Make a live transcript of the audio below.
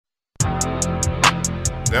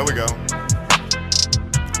There we go.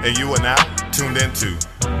 And you are now tuned into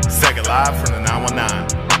Second Live from the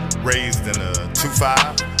 919. Raised in a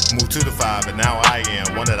 2-5, moved to the 5, and now I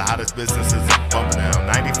am one of the hottest businesses bumping down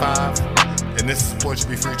 95. And this is Support Should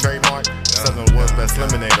Be Free trademark. Southern the world's best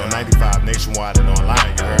lemonade on 95 nationwide and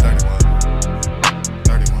online. You heard?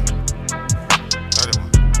 31.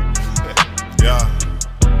 Yeah.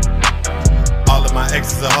 All of my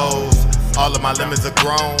exes are hoes. All of my lemons are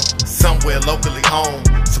grown. Somewhere locally owned.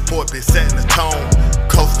 Support been setting the tone.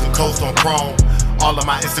 Coast to coast on chrome. All of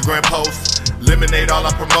my Instagram posts. Lemonade all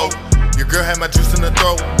I promote. Your girl had my juice in the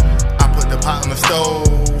throat. I put the pot on the stove.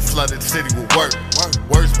 Flooded the city with work.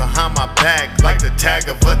 Words behind my back like the tag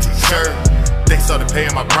of a t-shirt. They started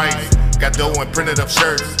paying my price. Got dough and printed up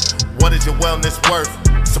shirts. What is your wellness worth?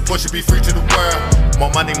 Support should be free to the world.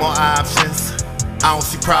 More money, more options. I don't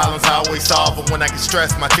see problems, I always solve them. When I get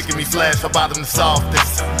stressed, my ticket me flash for bottom to solve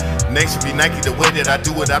this. Nation be Nike the way that I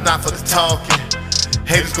do it, I'm not for the talking.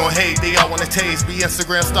 Haters gon' hate, they all wanna taste, be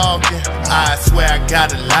Instagram stalking. I swear I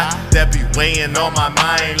got a lot that be weighing on my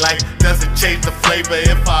mind. Like, does it change the flavor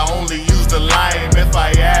if I only use the lime? If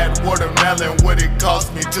I add watermelon, would it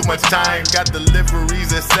cost me too much time? Got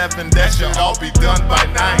deliveries at 7, that should all be done by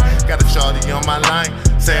 9. Got a shorty on my line,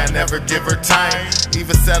 say I never give her time.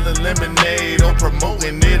 Even selling lemonade or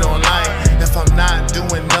promoting it online. If I'm not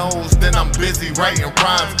doing those, then I'm busy writing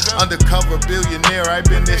rhymes. Undercover billionaire, I've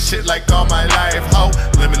been this shit like all my life. Ho,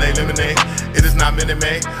 lemonade, lemonade, it is not Minute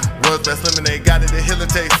Maid. World's best lemonade, got it at Hill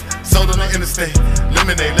Taste. Sold on the interstate.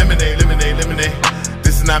 Lemonade, lemonade, lemonade, lemonade.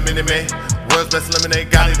 This is not Minute Maid. World's best lemonade,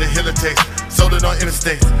 got it at Hill Taste. Sold it on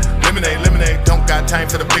interstate. Lemonade, lemonade, don't got time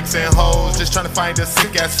for the pics and hoes. Just trying to find a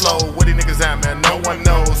sick ass flow. Where these niggas at, man? No one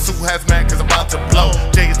knows. Sue has mad cause I'm about to blow.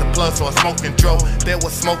 Jay is the plug, so I smoke and dro. There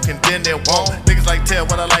was smoking, then there won't. Niggas like tell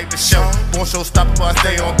what I like to show. Born show stop before I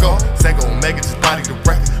stay on go. Sango Omega just body the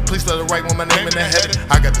record. Please let it right when my name in the header.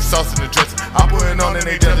 I got the sauce in the dressing. I'm putting on and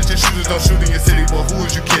they jealous. Your shooters don't shoot in your city, but who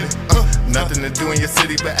is you kidding? Nothing to do in your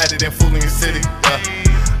city, but at it and fool in your city.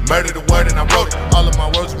 Murder the word and I wrote it. All of my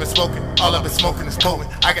words have been spoken. All I've been smoking is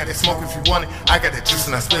potent. I got that smoke if you want it. I got that juice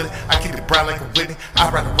and I spill it. I keep it brown like a Whitney. I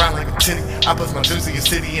ride around like a titty. I bust my juice in your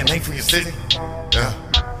city and ain't for your city. Yeah.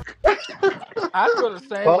 I feel the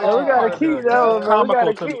same Well, way. we gotta keep that one, man. We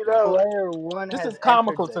gotta keep that one. Player one This has is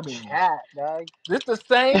comical entered to the me. chat, dog. This the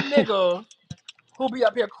same nigga who be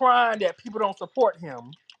up here crying that people don't support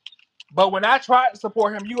him. But when I tried to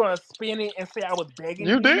support him, you gonna spin it and say I was begging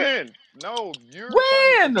You you? didn't. No, you're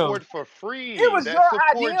trying to When? support for It free. was That your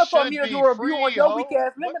support idea for me should to do be a review on free, your weak ho.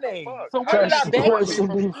 ass What the lemonade. fuck? So How when did did I you beg support Support me should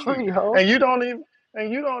for you? be free? free, ho. And you don't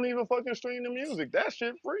even fucking stream the music. That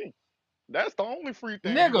shit free. That's the only free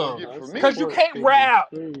thing you gonna Nigga. get from Cause me. you Support can't should be rap.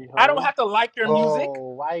 free, I don't ho. have to like your music.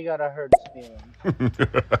 Oh, why you gotta hurt his feelings?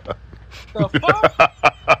 The fuck?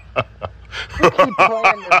 Who keep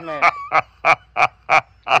playing this man?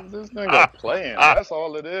 This nigga playing. That's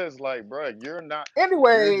all it is. Like, bro, you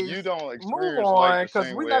Anyways, don't move experience life on, the cause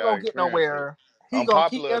same we're way not I gonna get experience it. nowhere. He gonna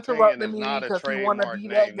keep Unpopular opinion interrupting is me not a because he wanna trademark be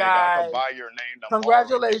that name, nigga. I could guy. buy your name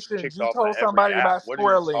tomorrow and get you Congratulations, kicked you off of told every somebody app. about What are you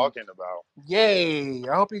Squirrelink. talking about? Yay!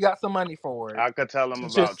 I hope you got some money for it. I could tell them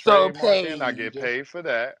Since you're about so trademarking. I get paid. paid for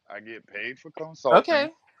that. I get paid for consulting. Okay.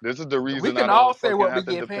 This is the We reason I can all don't say fucking what we have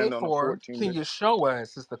to get depend paid on a for. 14 Can bit. you show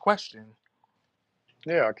us is the question.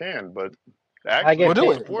 Yeah, I can, but I actually, We'll get if you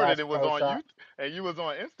do paid it. for supported it was Bass Pro on Shop. you and you was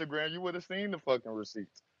on Instagram, you would have seen the fucking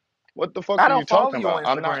receipts. What the fuck I are you don't follow talking you about? on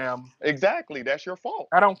I'm not Instagram. exactly. That's your fault.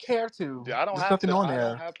 I don't care to. I don't There's have nothing to. on I don't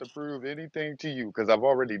there. have to prove anything to you because I've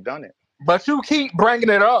already done it. But you keep bringing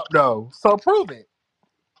it up though. So prove it.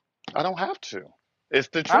 I don't have to. It's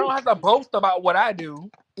the I don't truth. have to boast about what I do.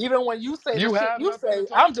 Even when you say the You shit have you nothing to say,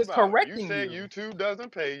 I'm talk just about. You correcting say you. YouTube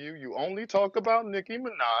doesn't pay you. You only talk about Nicki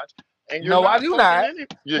Minaj, and you're No, I not do fucking not. any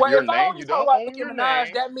Well, your if I name. only You talk don't about own Nicki your Minaj,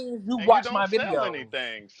 name, that means you and you watch my don't sell videos.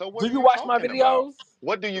 anything. So what Do are you you watch my talking about? videos?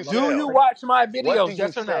 What do you Do you sell? watch my What do videos? you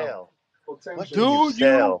Yes or no? sell? What do you Do you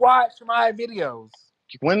sell? watch my videos?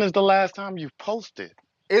 When is the last time you posted?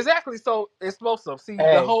 Exactly. So explosive. See, the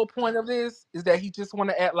Hey, whole point of this is that he just want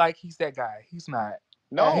to act like he's that guy. He's not.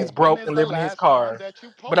 No, He's hey, when broke is and the living in his last time car. that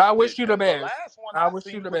you But I posted? wish you the Because the best. last one I I wish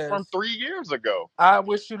you seen the was from best. 3 years ago. I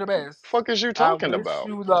wish you the best. Fuck is you I talking wish about?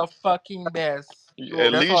 you the fucking best.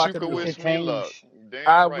 At That's all least I you can could you do. should wish me luck. change. Damn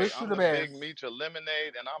I right. wish you I'm the the big best. Meech of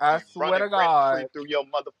lemonade and I'm I be swear running to rent free God. through your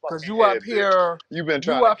Cause motherfucking you up head, bitch. here, You've been you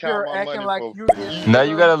trying to up count here my acting money like for you this Now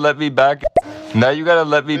you years. nigga. gotta let me back. Now you gotta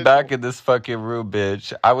let me Listen, back in this fucking room,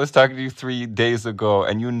 bitch. I was talking to you 3 days ago,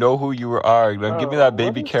 and you know who you are. Now give me Bro, that what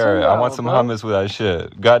baby is carrot. to I want y'all, some bro? hummus with that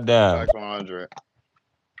shit. Goddamn. Taco Andre.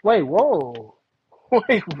 Wait, whoa.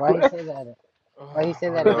 Wait, Why he what? say that? Why he Oh say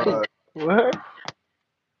my that again? God. What?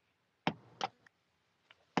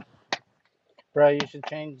 Bro, you should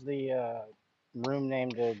change the room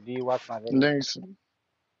name to Do You Watch My Videos? Thanks.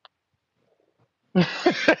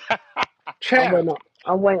 Champ,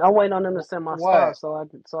 I'm waiting on them to send my What? stuff so I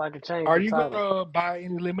can change are the you title. gonna buy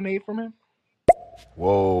any lemonade from him?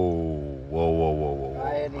 Buy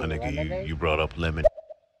Whoa. any My nigga, lemonade? you brought up lemon.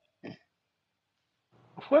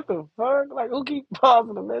 What the fuck? Like, who keep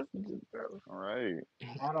pausing the messages, bro? All right.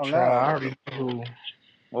 I don't Child, I know. already know.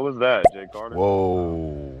 What was that, Jay Carter?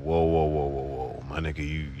 Whoa. My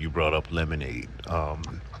nigga, you brought up lemonade.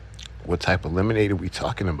 What type of lemonade are we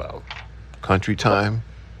talking about? Country Time,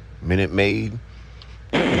 Minute Maid,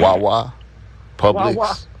 Wawa, Wah.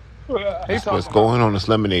 Publix. He What's talking about, going on this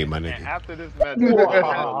lemonade, my and nigga? after this message, look Wah.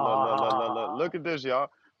 at this, y'all.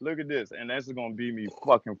 Look at this, and that's gonna be me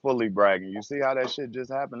fucking fully bragging. You see how that shit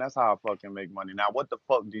just happened? That's how I fucking make money. Now, what the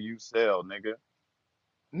fuck do you sell, nigga?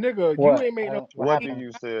 Nigga, you What? ain't made no What What do money. happened?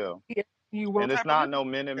 you sell? You what And it's type of not lemonade no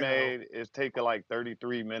Minute you sell? Maid. It's taking like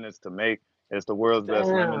 33 minutes to make. It's the world's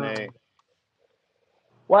best Damn. lemonade,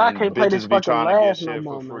 Why I and can't play this bitches be fucking trying to get laugh no shit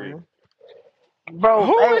for more, free. man? Bro,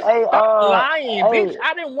 Who is stop lying, bitch? hey,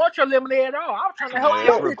 I didn't want your lemonade at all. I was trying to help Yeah, it's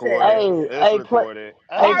your hey, bitch recorded. ass. hey, It's hey, play, recorded.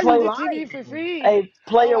 Why hey, Oh, are you you play, get TV for lying? free. hey, Oh,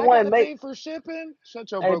 player I one, gotta make, pay for shipping.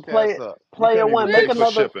 Shut your hey, broke ass up. You player can't even one, pay make Bitch, for another,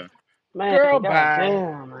 shipping. man, girl, bye.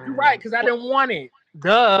 goddamn, You right, man. because I didn't want it.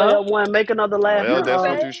 Duh. Player one, make another laugh, Well, You that's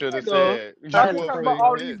what um, you say, should have nigga, said. You fucking title, a talking about player fake all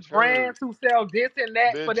one. these bitch. Heard. brands who sell this and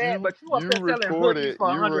that for Bitch, that, but you up you there selling hoodies recorded. for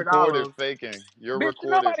You recorded $100. faking. You're Bitch, recorded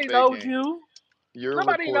nobody knows faking. you. You're Nobody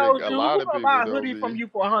recording. knows A you. lot Who of gonna buy people a know hoodie from me. you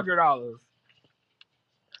for $100?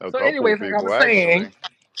 A So, couple of anyways, like I people was saying, actually.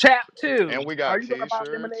 chap And two. we Are got you gonna buy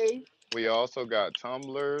T-shirts. lemonade? We also got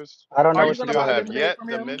tumblers. I don't know Are You you what you're gonna still buy talking have about. lemonade yet from to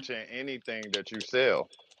him? mention anything that you sell.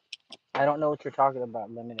 I don't know what you're talking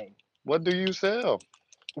about. Lemonade. What do you sell?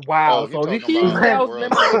 Wow. Oh, he So talking he about the Man, sells world's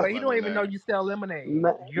lemonade, best but he don't even know lemonade. you sell lemonade.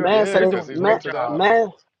 man, You're Yeah, you're because doing a he great went to the job.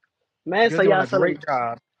 option. man, You're say doing y'all a great selling,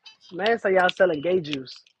 job. man, say y'all selling gay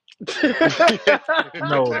juice.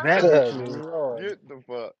 No, that bitch Good is. lord. Get the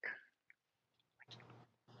fuck.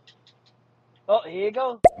 Oh, here you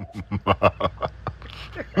go.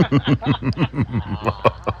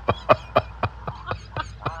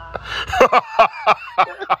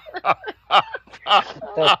 What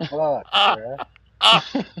the fuck, bruh?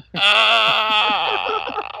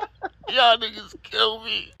 Y'all niggas kill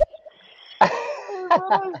me. Hey,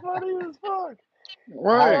 bro, that's funny as fuck.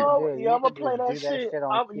 Right. Dude, Yo, you I'm gonna could play just that do that shit. shit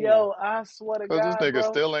on cue. I swear to Because this God, nigga bro,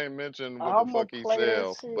 still ain't mentioned what the I'm gonna fuck he play that sell.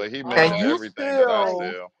 shit But he And mentioned all everything that I night.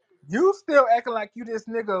 sell. you still acting like you this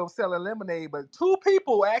nigga selling lemonade, but two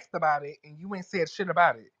people asked about it and you ain't said shit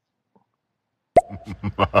about it.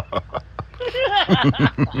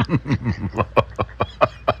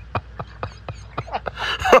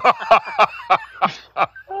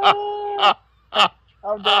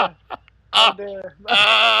 I'm done. I'm done.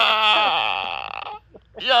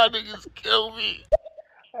 Y'all niggas kill me.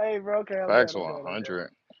 Hey, bro, okay, I'm done. Facts I'm done. I'm done. 100.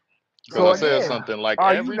 Because So I I'm said done. again, something like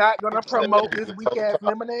are you everybody not gonna said promote it this the weak whole ass time.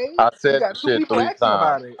 lemonade? I You said the got two shit people three asking times.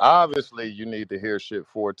 about it. Obviously, you need to hear shit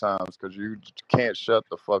four times because you can't shut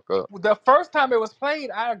the fuck up. The first time it was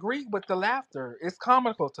played, I agreed with the laughter. It's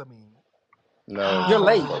comical to me. No, You're shut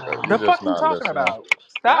the late. fuck up. You The just fuck you not talking listening. about?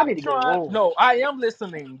 I Stop need to get trying. warm. No, I am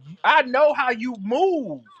listening. I know how you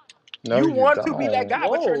move. No, You you want to be that don't. guy,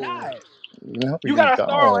 but you're Whoa. not. No, You you got a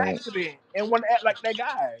star on don't. accident and want to act like that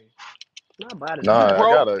guy. My body's You Nah, hot. I broke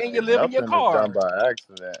gotta. and you live in your Nothing is done car. by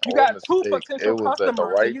accident You or got two mistake. It potential was at the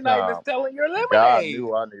customers and right you're not even time. selling your God lemonade.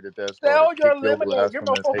 knew I needed that store to Sell kick your your lemonade. You're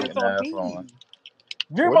more blasphemous focused hating on ass on. me.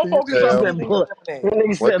 You're What more do you focused He on sell? me said, than your lemonade.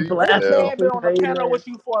 he What do said you This sell? man been blasphemy on the hating panel ass. with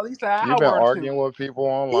you for at least an You've hour been or arguing two. with people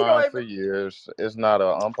He online don't for even. years. It's not an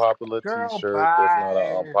unpopular Girl, T-shirt. It's not an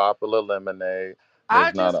bye. unpopular lemonade. I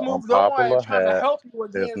It's not just an moved on unpopular trying to hat. help you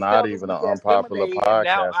It's again not sell this even an weak ass unpopular lemonade, and now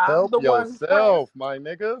podcast. I'm Help the one who's pressed. yourself, my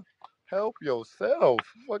nigga. Help yourself.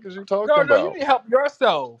 What is you talking Girl, no, you about? need to help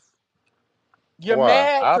yourself. You're Why?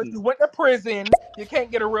 mad because you went to prison. You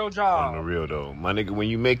can't get a real On the job. real though, my nigga, when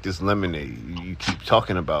you make this lemonade, you keep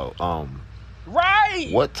talking about Right.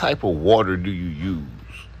 what type of water do you use?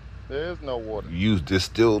 There is no water. You use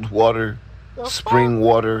distilled water, The fuck? spring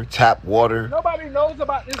water, tap water, Nobody knows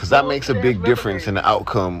about this because that makes a bullshit ass big difference in the lemonade.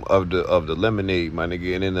 outcome of the lemonade, my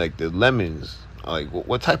nigga. And then like the lemons, like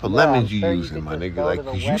what type of Bro, I'm lemons you sure you using, could my just nigga? go to Like, the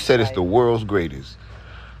cause you said it's the website. world's greatest.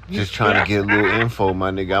 Just trying to get a little info,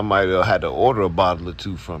 my nigga. I might have had to order a bottle or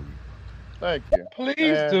two from you. Thank you. Please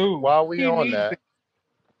And do. while we He on needs that, it.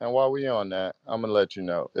 I'm gonna let you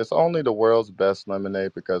know it's only the world's best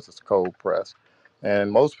lemonade because it's cold pressed.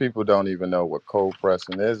 And most people don't even know what cold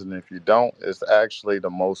pressing is. And if you don't, it's actually the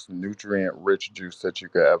most nutrient rich juice that you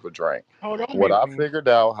could ever drink. Hold on, What mute I me. figured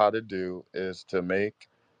out how to do is to make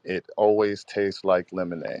it always taste like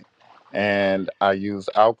lemonade. And I use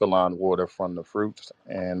alkaline water from the fruits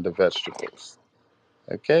and the vegetables.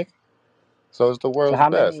 Okay? So it's the So world's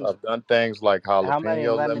best. I've done things like how many jalapeno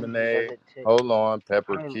lemons does lemonade, it take? hold on,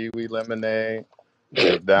 peppered Mm. kiwi lemonade,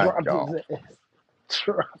 and that Dropped his gone. ass.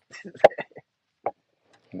 Dropped his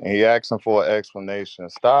He asking for an explanation.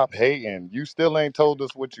 Stop hating. You still ain't told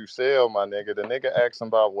us what you sell, my nigga. The nigga asking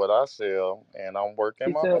about what I sell, and I'm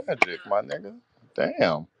working He my said, magic, my nigga.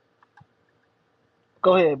 Damn.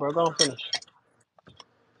 "Go ahead, bro. Go and finish."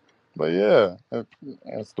 But yeah,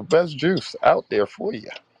 it's the best juice out there for you.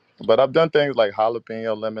 But I've done things like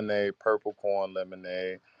jalapeno lemonade, purple corn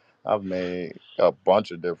lemonade. I've made a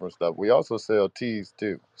bunch of different stuff. We also sell teas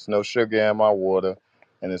too. It's no sugar in my water,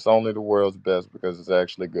 and it's only the world's best because it's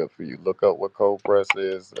actually good for you. Look up what cold press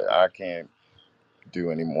is. I can't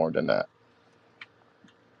do any more than that.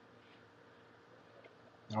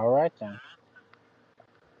 All right then.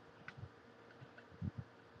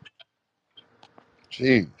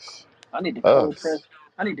 Jeez, I need to cold press. us.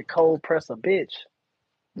 I need to cold press a bitch.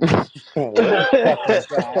 What? I Fucking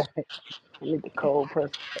guy. need to cold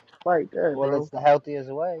press right there, Well, it's bro. the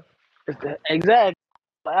healthiest way. It's the exact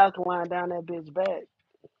alkaline down that bitch back.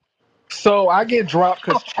 So I get dropped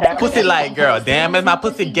because chat was Pussy asking me like girl, questions. damn is my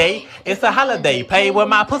pussy gay? It's a holiday, pay with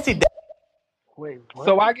my pussy day. Wait,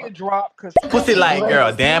 what So the I fuck? get dropped because chat Pussy was like asking me What?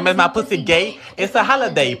 girl, damn is questions. my pussy gay? It's a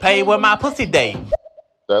holiday, pay with my pussy day.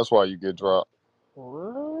 That's why you get dropped.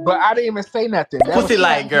 But What? I didn't even say nothing. That was Pussy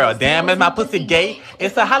chat like girl, talking. damn is my pussy gay?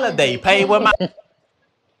 It's a holiday, pay with my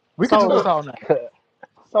We could do So, this all night.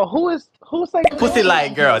 so who's singing the pussy song?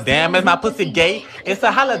 like girl, damn is my pussy gay? It's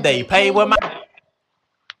a holiday, pay with my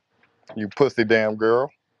You pussy damn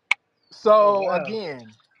girl. Oh So wow.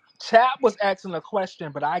 again, chat was asking a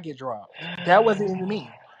question, but I get dropped. That wasn't even me.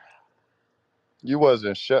 You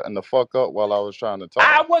wasn't shutting the fuck up while I was trying to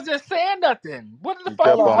I talk. wasn't saying nothing. What the You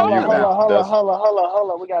fuck Hold kept you on, on hold on, talking hold muting. on, about? hold on, That's hold on, hold on,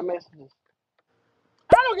 hold on. We got messages.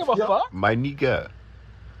 I don't give a Yo, fuck. My nigga,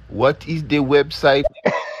 what is the website?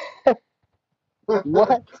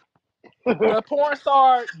 What? The porn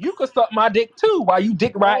star, you could suck my dick too while you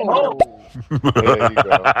dick riding me. whoa. there you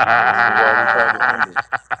go. This is why we try to end it.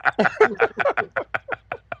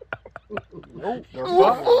 Nope. The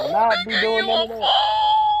I fuck? will not be doing none of that.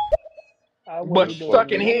 I wouldn't But be This doing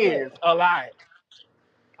sucking fucking none of that. his a lot.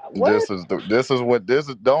 What? this is what this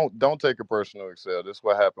is. Don't take it personal, Excel. This is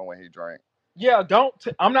what happened when he drank. Yeah, don't.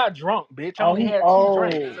 I'm not drunk, bitch. I Oh, only he. had two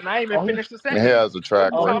drinks, Oh. and I ain't even Oh, he. finished the He second has one. a What are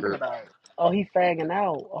track you Oh, he. talking record. about? Oh, he fagging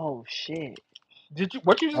out. Oh shit. Did you?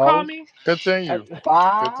 What you just call Oh, me? I, Continue.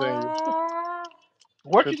 Continue. ah.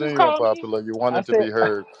 What you just Continue, call me? Unpopular. You I wanted to said. be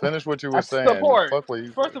heard. Finish what you I, were saying. Support. Fuck what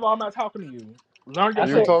you First of all, I'm not talking to you. Learn your I You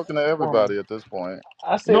said. place. talking to everybody at this point.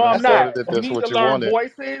 I No, said. You I I'm said. not. started it. You That's need to what you learn wanted.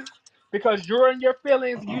 voices because you're in your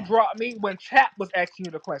feelings. You dropped me when chat was asking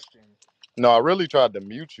you the question. No, I really tried to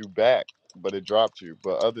mute you back, but it dropped you.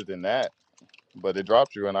 But other than that, but it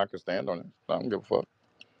dropped you, and I could stand on it. I don't give a fuck.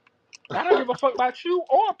 I don't give a fuck about you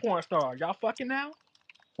or a porn star. Y'all fucking now?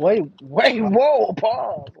 Wait. Wait. Whoa.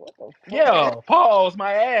 Pause. What the fuck? Yeah. Pause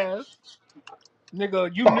my ass,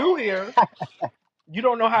 nigga. You new here. You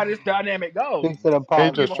don't know how this dynamic goes. Speak to the I He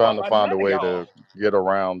don't give just a positive. fuck trying to about find none a of way to y'all. get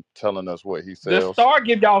around telling us what he The sells. star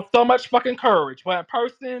give y'all so much fucking courage, but in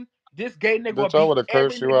person, this gay nigga will Bitch, I beat would have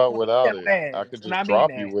every cursed you nigga out on the without step it. I ass, could and just I mean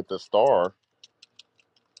drop you that. with the star.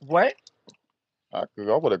 What? I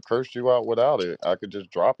would have cursed you out without it. I could just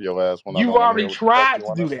drop your ass when I You've don't want to already hear what the fuck tried you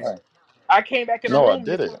to want to do say. that. I came back in the No, I room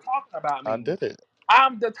and did you it. were talking about I me. did it.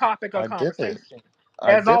 I'm the topic of I did it. conversation,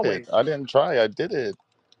 I as did it. always. I didn't try. I did it.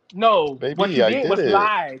 No, what Baby, you I did did was it.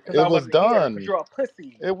 lie because It I was wasn't here. Because done. you're a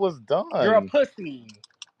pussy. It was You're a done. pussy.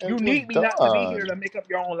 It You was need me not to be here done. to make up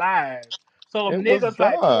your own lies. So It was niggas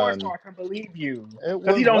like porn done. star can believe you. It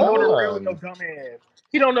Because he was don't know the What? real your done. dumb ass.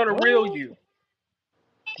 He don't know the real What? you.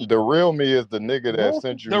 The real me is the nigga that What?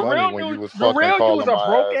 sent you The money real when you you, was the fucking real you is calling a my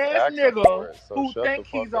broke ass ass asking for nigga it. So who shut the think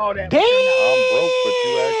fuck he's all up. that, but you're not. I'm broke, but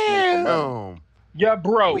you asked me for money. Damn. You're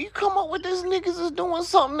Where broke. you come up with this niggas is doing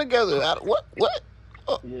something together? What? What?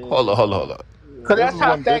 Yeah. Hold on, hold on, hold on. Cause Yeah. This that's is how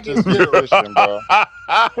when bitches faggots be do. fishing, bro.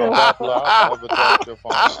 Unpopular, I'll forever talk to your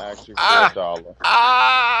phone and ask you for $1.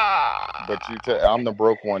 But I'm the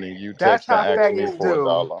broke one and you That's text and how ask me faggots for a do.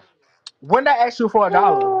 dollar. When I ask you for $1,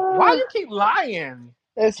 why Ah, you keep lying?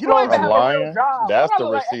 You don't even I'm explosive. have a real lying. job. What That's I the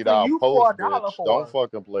look like receipt asking I'll you for a post, dollar bitch. Don't for?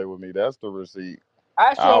 fucking play with me. That's the receipt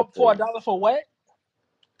I asked I'll you for a post. dollar for what?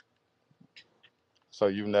 So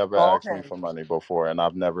you've never Oh, asked me okay. for money before, and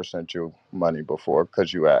I've never sent you money before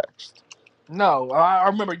because you asked. No, I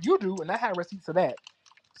remember you do, and I have receipts of that.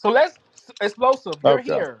 So let's explosive. You're Okay.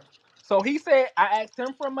 here. So he said I asked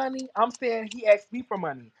him for money. I'm saying he asked me for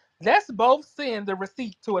money. Let's both send the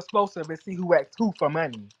receipt to explosive and see who asked who for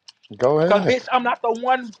money. Go Cause ahead. bitch, I'm not the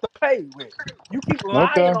one to play with. You keep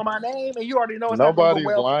lying Okay. on my name, and you already know it's not gonna go Nobody's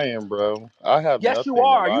well for you. lying, bro. I have Yes, you nothing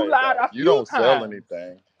to are. lie You lied about. a You few don't sell times.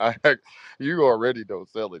 anything. You already don't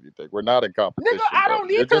sell anything. We're not in Nigga, competition, I bro. don't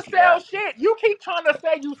You're need to just sell mad. shit. You keep trying to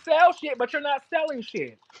say you sell shit, but you're not selling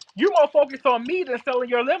shit. You more focused on me than selling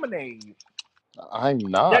your lemonade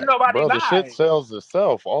I'm that not, nobody bro. The shit buys. sells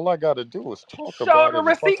itself. All I gotta do is talk Show about the it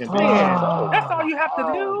and receipts fucking be then. myself. That's all Oh, you have to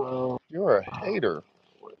oh, do. bro. You're a hater.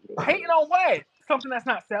 Hating on what? Something that's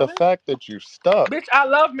not The selling? fact that you stuck. Bitch, I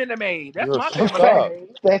love Minute Maid. That's You're my favorite stuck. lemonade.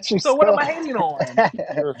 That you So what am stuck. I hating on?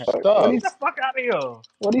 You're What stuck. he Get the fuck out of here.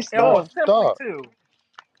 what he And You're more stuck? simply stuck. too.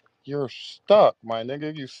 You're stuck, my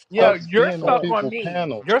nigga. You Yeah, stuck What's you're being on stuck stuck? on people me.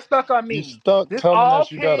 panels. You're stuck on You me. stuck This telling all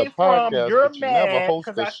us you got a came from podcast, you're but you never mad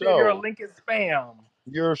host because a I said your show. link is spam.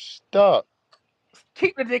 You're stuck.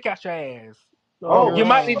 Keep the dick out your ass. Oh You You're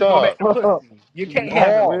might need to go back stuck. to pussy. You can't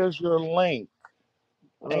handle it. no. Where's your link?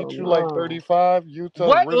 Oh Ain't you like no. 35?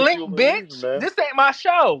 Utah's What link, ridicule and bitch? amusement. This ain't my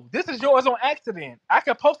show. This is yours on accident. I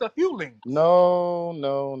can post a few links. No,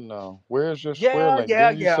 no, no. Where's your square Yeah, link? yeah,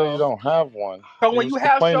 Didn't you say you yeah. don't have one? So You when was you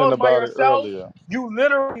have complaining shows by about it yourself, earlier. you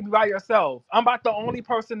literally be by yourself. I'm about the only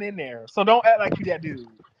person in there. So don't act like you that dude.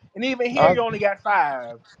 And even here, I you only got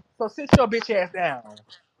 5. So sit your bitch ass down.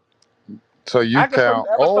 so you I can show count. you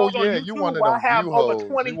Oh episodes on yeah, you YouTube one of where I them have view over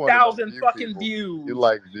hoes. You one of them 20,000 view fucking people. You views.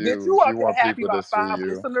 like Bitch, you views. You up here want happy people to about see 5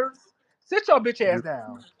 you. listeners? Sit your bitch ass You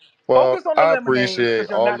down. well, Focus on the I lemonade because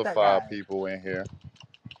appreciate you're all not the that 5 guy. people in here.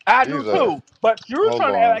 I do These are too. But you're hold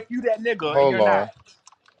trying to act on. like you that nigga and Hold you're on. not.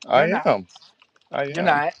 You're I not. am. I You're am.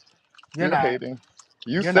 not. You're You're not. hating.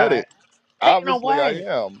 You You're said not. it. Hating on Obviously I what?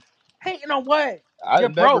 am. Hating on what? I You're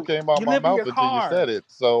never broke. came out You my live in mouth your until you said car. it.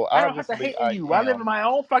 So I don't have to obviously hate on I you. I live in am. my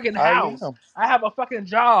own fucking I house. am. I have a fucking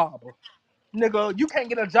job. Nigga, you can't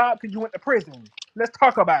get a job because you went to prison. Let's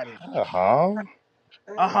talk about it. Uh-huh.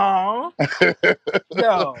 Uh-huh.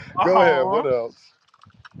 Yo. Go ahead. Uh-huh. What else?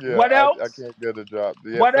 Yeah, What I else? can't get a job.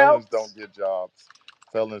 Yeah, What felons else? don't get jobs.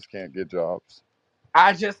 Felons can't get jobs.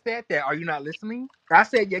 I just said that. Are you not listening? I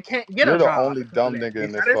said you can't get a You're the job only because of dumb that, nigga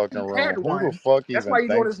in bitch. this I didn't say fucking you room. had Who the one. fuck That's even why you're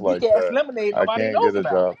doing this thinks weak like ass that? lemonade I nobody can't knows get a about.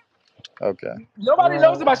 job. Okay. Nobody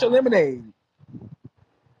knows about your lemonade.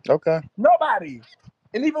 Okay. Nobody.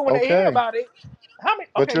 And even when they hear Okay. about it, how many?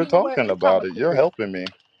 But Okay, you're you know what? talking It's time about to it. You're clear it. helping me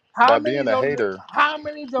by being a hater. How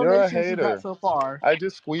many You're a donations you got hater. so far? I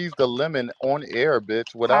just squeezed the lemon on air,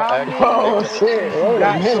 bitch, without How asking many you to Oh help me. shit! donations you Wait a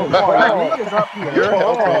got so minute. far? Your Pause. link is up here. You're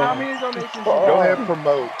helping How Pause. me. many donations you Go got? ahead, Pause.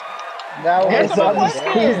 promote. That Oh, was Answer so the for I the just dead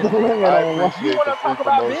squeezed the question. homie. lemon I on one. You appreciate want the to free talk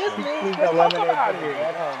about promotion. He business? squeezed the Let's talk lemonade for about the it.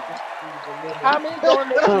 dead homie. Squeezed the How lemon many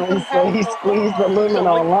donations He you said have he so squeezed the far? Because lemon your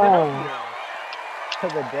link been up online. here. for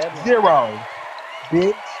the dead homie. 0,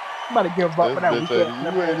 bitch. I'm about to give up This for that bitch weak ass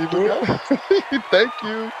you ain't lemonade, even bitch. got Thank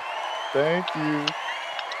you. Thank you.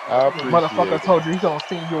 I This motherfucker appreciate it. told you he's gonna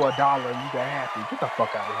send you $1 and you got happy. Get the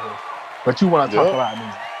fuck out of here. But you want to talk Yep. about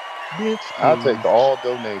me, bitch? I take Please. all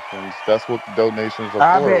donations. That's what donations are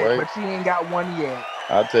I for, bet, right? but you ain't got one yet.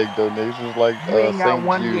 I take donations like You ain't got St.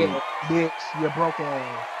 one Jude. yet, bitch. You broke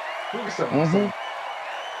ass. Who something Mm-hmm. say?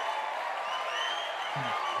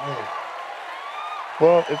 Oh.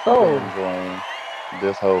 Well, if you been Oh, enjoying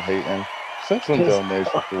this whole hating, send some just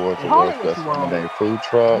donations towards the Call World's it what you Best want. Lemonade food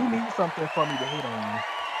truck. You need something for me to hate on you.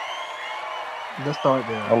 Let's start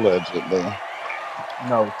there. Allegedly.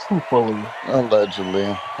 No, truthfully.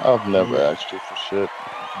 Allegedly. I've never Yeah. asked you for shit.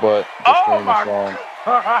 But the Oh stream of my song.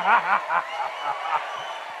 god.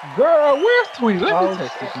 Girl, where's Tweety? Let me Oh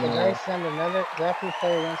text this shit! Did I man. send another? Did that free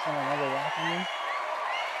player win send another raffle me?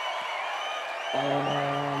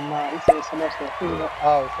 nah. He said something else that free.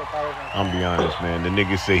 Oh, so Tyler's gonna I'm send be one. honest, man. The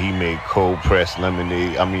nigga say he made cold pressed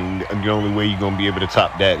lemonade. I mean, the only way you're gonna be able to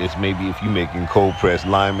top that is maybe if you making cold pressed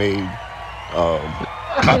limeade.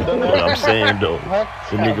 I've done But that I'm too. saying though, What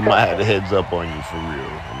the the nigga might have the fuck? heads up on you for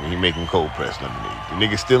real. I mean, he making cold pressed lemonade. The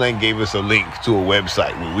nigga still ain't gave us a link to a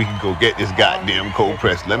website where we can go get this goddamn cold It's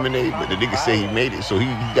pressed lemonade. But on the his nigga say he bio. made it, so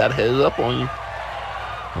he got a heads up on you.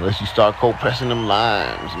 Unless you start cold pressing them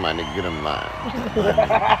limes, my nigga, get them limes. That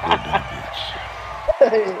limeade be good, them bitch.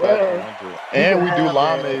 Facts Yeah, 100. You And can we do have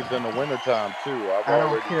limeades that. in the wintertime too. I've I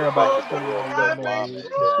don't already care about defended the shitting World's on Best lemonade.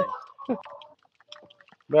 Limeade gang.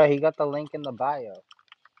 Bro, he got the link in the bio.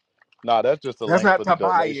 Nah, that's just a That's link not for the to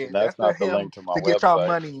buy donation. it. That's That's for not the him link to my to get y'all website.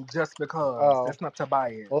 money just because. Oh, That's not to buy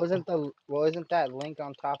it. what wasn't that link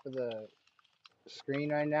on top of the?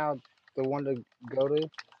 screen right now the one to go to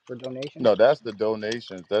for donations? No, that's the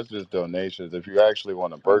donations. That's just donations. If you actually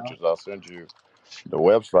want to Uh, purchase, I'll send you the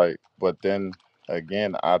website. But then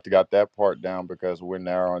again, I got that part down because we're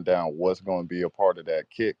narrowing down what's going to be a part of that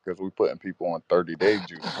kit because we're putting people on 30-day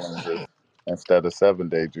juice cleanses instead of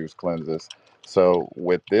 7-day juice cleanses. So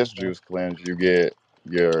with this okay. juice cleanse, you get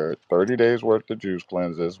your 30 days worth of juice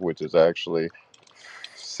cleanses, which is actually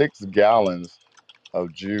 6 gallons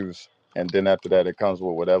of juice. And then after that, it comes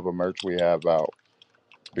with whatever merch we have out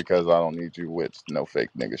because I don't need you with no fake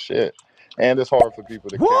nigga shit. And it's hard for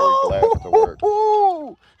people to carry glass to work.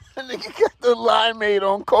 Woo! That nigga got the limeade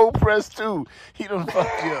on cold press too. He done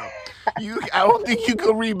fucked you up. I don't think you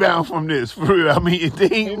can rebound from this, for real. I mean,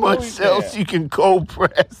 there He ain't know much he else can. you can cold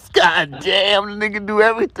press. God damn, the nigga do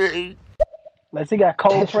everything. Unless he got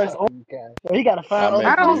cold This press. fucking guy. He got to I find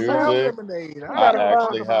other I make don't fruit sell now. music. lemonade. He I'm I got not to gonna find.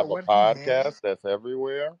 talk actually about have a what he has. podcast that's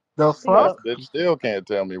everywhere. The He got fuck? This to. bitch still can't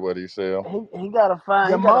tell me what he sell. He got to find.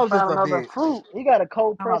 Your He got to mom's just find a another bitch. fruit. He got to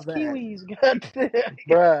cold How press about that? kiwis. Goddamn.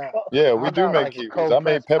 Bruh, Yeah, how we do about make like a kiwis. cold I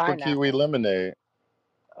made pressed pepper kiwi pineapple? lemonade.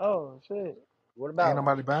 Oh shit. What Ain't about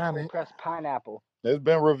nobody buying cold it. pressed pineapple? There's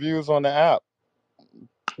been reviews on the app,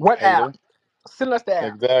 What app? hater. Send us the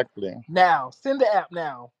app Exactly. now. Send the app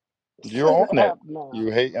now. You're Send on the it. app now.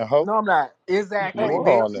 You hating hoe. No, I'm not. You Exactly, are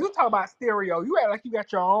bitch. on it. You talk about stereo. You act like you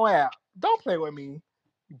got your own app. Don't play with me.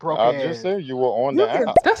 You broke I just ass. said you were on the You can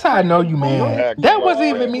app. That's how I know He you You mad. he acting That he wasn't upset.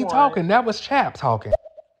 even always me won. talking. That was Chap talking.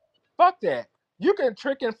 Fuck that. You can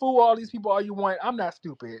trick and fool all these people all you want. I'm not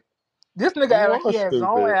stupid. This nigga act You like are he has his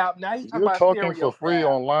own stupid. app. Now he talking You're about talking for stereo free crap.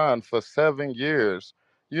 online for 7 years.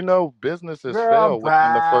 You know businesses Girl, fail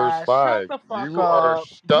within the first bye. Shut 5. the fuck You are up.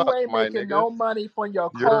 You stuck, ain't my making nigga. no money from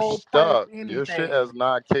your You're cold press stuck. Your shit anything. has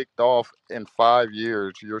not kicked off in 5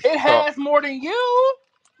 years. You're It stuck. has more than you.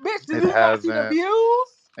 Bitch, did It you not see the hasn't. views?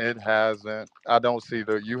 It hasn't. I don't see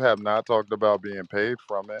the. You have not talked about being paid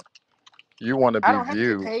from it. You want to I be don't have to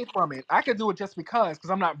get viewed. paid from it. I could do it just because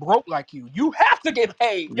I'm not broke like you. You have to get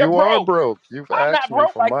paid. You're You are broke. broke. You've I'm not asked me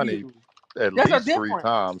broke for like money you. at There's a least 3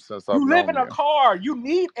 times difference. since I've You live known in a you. car. You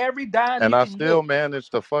need every dime And you I can still get.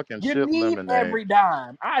 managed to fucking You ship need lemonade. every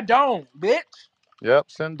dime. I don't, bitch.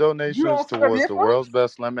 Yep, send You donations don't see the towards the difference? world's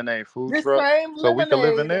best lemonade food This truck same so we can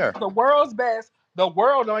live in lemonade there. is the world's best. The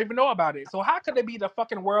world don't even know about it. So how could it be the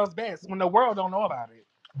fucking world's best when the world don't know about it?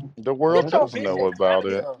 The Get world your does bitch know ass out about of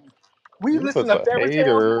it. here. We You listen was to a fairy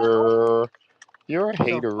tales now. hater. You're a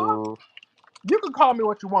The fuck? hater. You can call me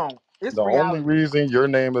what you want. It's The only reality. reason your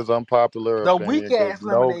name is unpopular The weak opinion because ass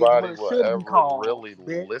lemonade is what nobody it will should be ever called, really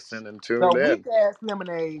bitch. listen and The tune in. weak ass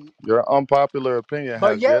lemonade. Your unpopular opinion But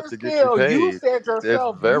has yet yet and to get you still, you paid. said It's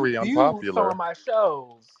yourself you very viewed some of unpopular. my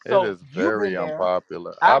shows. It So is you've been very there.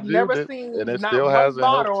 unpopular. I I've viewed never it, and seen it not still one hasn't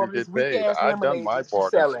helped bottle you of this get weak paid. ass I done lemonade my that you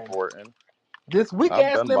part in selling. supporting. This weak I've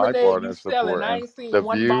ass done my lemonade part you in selling, I supporting. ain't The seen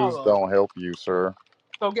one views bottle of don't it. help you, sir.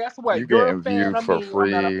 So guess You what? You're a getting fan viewed of for me. I'm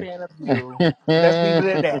not a free. fan of you. Let's leave it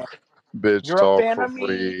at that. Bitch You're a talk fan for of me.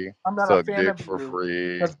 free. I'm not a Suck fan dick of for you.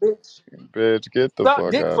 free. Cause bitch, Bitch, get the suck fuck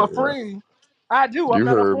dick out for of here. free. I do. You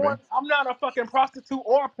heard me. I'm not a fucking prostitute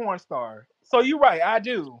or a porn star. So you're right. I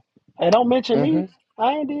do. Hey, don't mention Mm-hmm. me.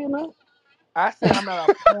 I ain't did nothing. I said I'm not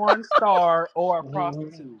a porn star or a Mhm.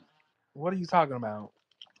 prostitute. What are you talking about?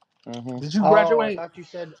 Mm-hmm. Did you Oh, graduate?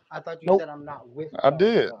 I thought you Nope. said I'm not with I so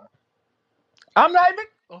and did. so. I'm not even.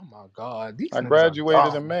 Oh my god, these I niggas are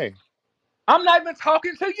graduated in dumb. May. I'm not even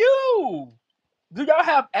talking to you. Do y'all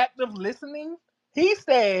have active listening? He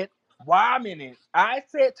said, "Why a minute?" I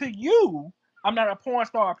said to you, "I'm not a porn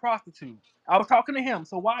star or prostitute." I was talking to him.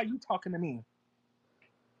 So why are you talking to me?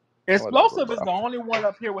 Whatever, Explosive bro. is the only one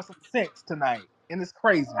up here with some sense tonight, and it's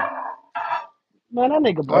crazy. Man, that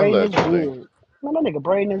nigga braiding his Allegedly. beard. Man, that nigga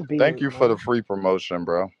braiding his Thank beard, you for the man. free promotion,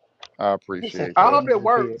 bro. I He said appreciate I that. hope braiding it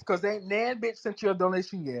his beard. works because ain't nan bitch sent you a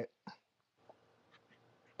donation yet.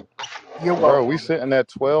 You're Bro, we welcome. sitting at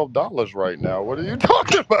 $12 right now. What are you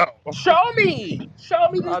talking about? Show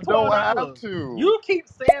me this I don't have $12. to. You keep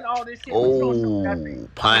saying all this shit, but you don't show nothing.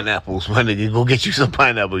 Oh, pineapples, my nigga. Go get you some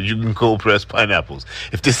pineapples. You can cold press pineapples.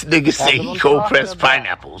 If this nigga That's say what he I'm cold talking press about.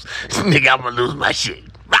 pineapples, nigga, I'ma lose my shit.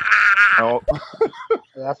 Oh,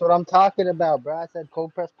 That's what I'm talking about, bro. I said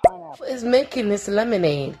cold pressed pineapple. Is making this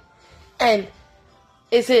lemonade? And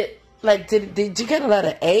is it like did you get a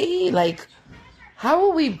letter A? Like how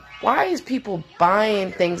are we why is people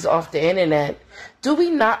buying things off the internet? Do we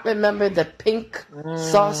not remember the pink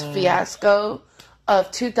sauce fiasco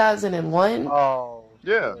of 2001? Oh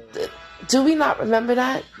yeah. shit. Do we not remember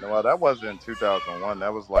that? No, that wasn't in 2001.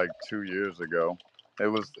 That was like 2 years ago. It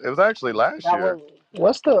was actually last That was year.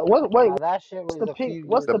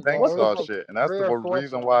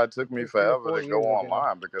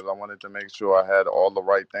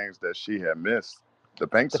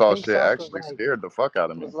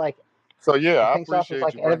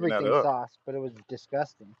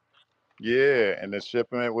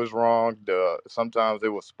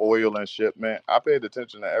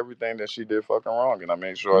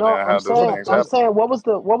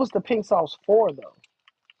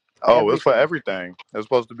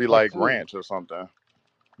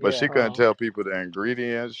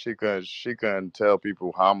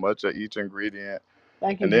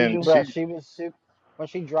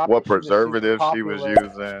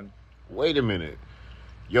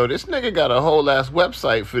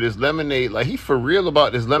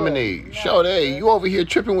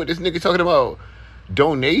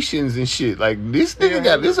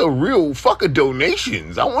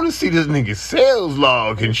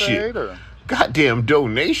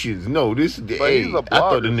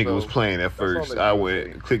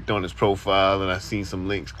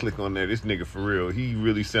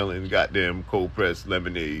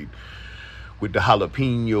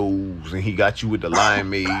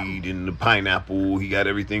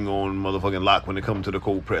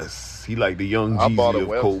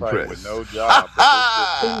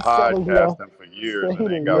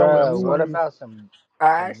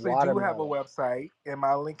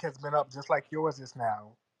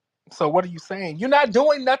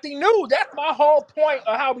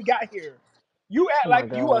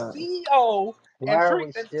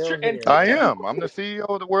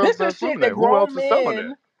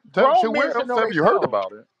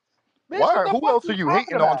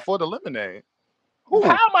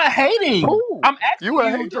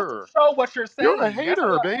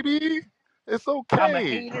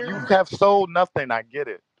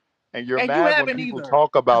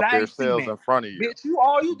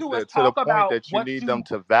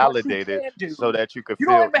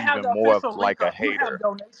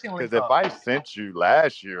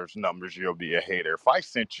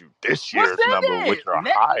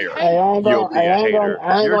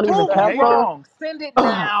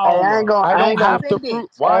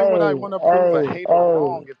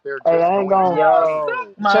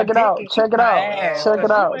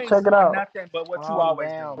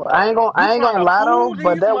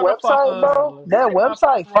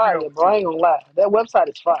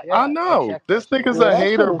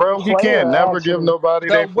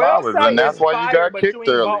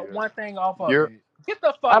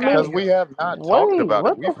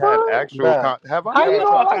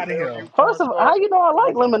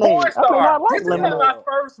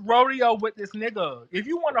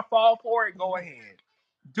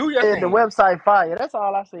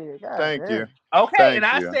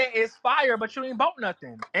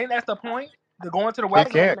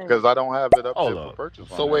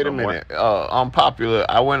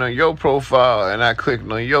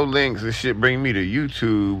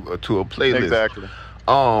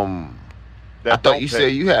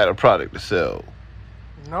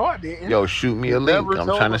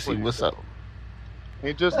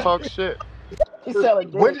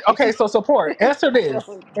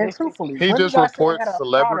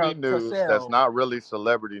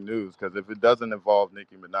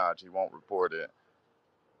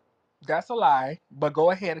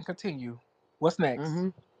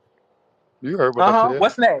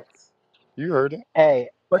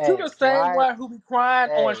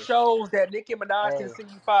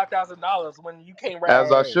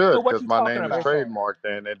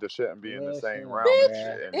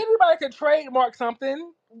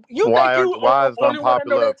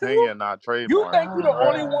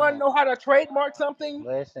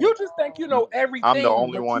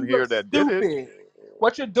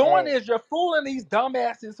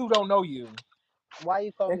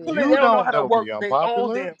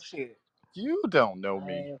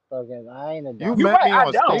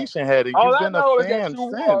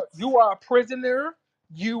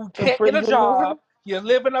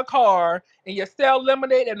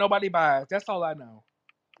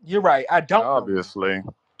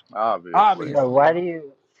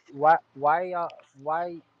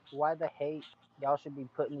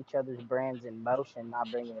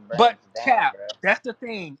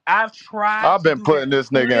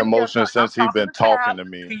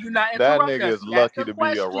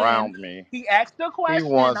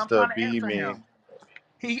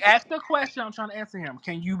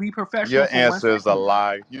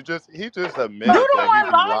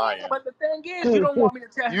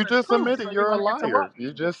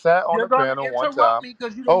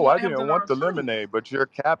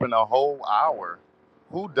 or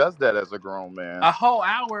Who does that as a grown man? A whole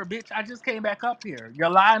hour, bitch. I just came back up here. You're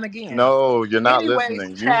lying again. No, you're not Anyways,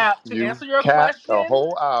 listening. chap, to You've answer your capped the question,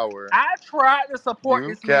 whole hour. I tried to support You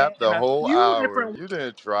this man capped in the a whole few hour. different. You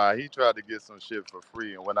didn't try. He tried to get some shit for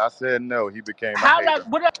free, and when I said no, he became a How that? hater.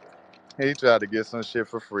 What? He tried to get some shit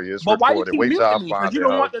for free. It's But why you recorded. keep Wait till I muting me? Because find you it, don't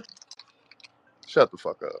ho. want to. Shut the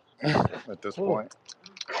fuck up. At this Oh, point,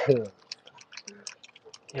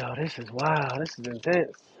 yo, this is wild. This is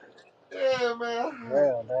intense. Yeah, man.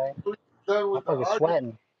 Real, dang. We done I'm with the fucking argument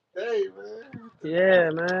sweating. today, man. Yeah,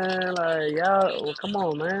 man. Like y'all, well, come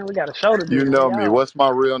on, man. We got a show to you do, man. know me. Y'all. What's my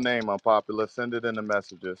real name? Unpopular. Send it in the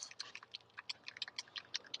messages.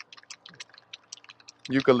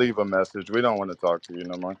 You can leave a message. We don't want to talk to you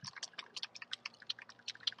no more.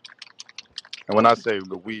 And when I say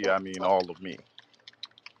the we, I mean all of me.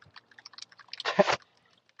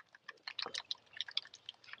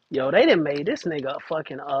 Yo, they done made this nigga a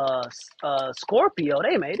fucking Scorpio.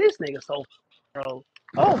 They made this nigga so bro.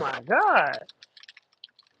 Oh my god.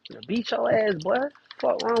 Beat your ass, boy.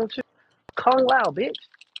 Fuck wrong with you? Kung Lao, bitch.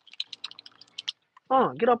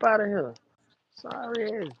 Get up out of here. Sorry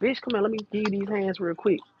ass bitch. Come here, let me give you these hands real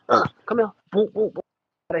quick. Come here. Boom, boom, boom.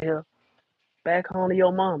 Out of here. Back home to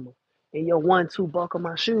your mama. And your 1-2 buckle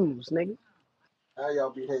my shoes, nigga. How y'all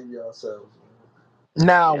behave yourselves, man?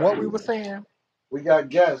 Now, Yo, what we were saying? We got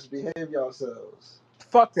guests. Behave yourselves.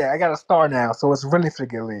 Fuck that. I got a star now, so it's really to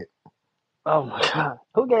get lit. oh my god.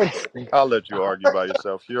 Who gave this nigga? I'll let you argue by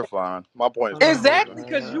yourself. You're fine. My point has been Exactly, proven.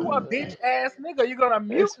 because you a bitch ass nigga. You're gonna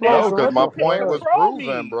mute This that No, motherfucker, so because what my the you can point fuck? was control proven,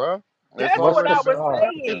 me. bruh. It's That's What's what the I already was been star?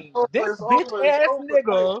 proven. saying. This It's bitch over. It's ass over.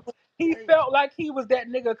 Hey, nigga, he hey, felt like he was that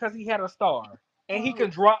nigga because he had a star. And he can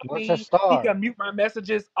drop What's a me, he star? can mute my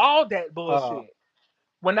messages, all that Uh, bullshit.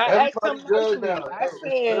 When I asked everybody him good nicely, now. Hey,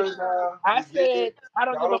 it's good now. I We get said, it. I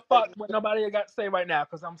don't Y'all give a don't take fuck it. what nobody got to say right now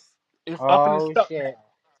because it's up and it's oh stuck shit. now.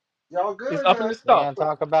 Y'all It's good up and now. it's They stuck. gonna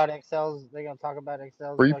talk about Excel's. They gonna talk about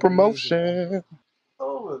Excel's Free fucking music now. promotion. It's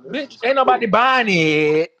over. This Bitch, is ain't cool. nobody buying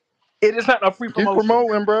it. It is not a free Keep promotion.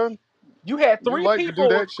 promoting, bruh. You had You three like to do people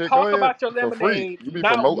that shit. Go talk ahead about your for free. lemonade. You be Not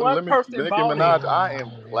promoting one person Nicki bought Minaj. it. I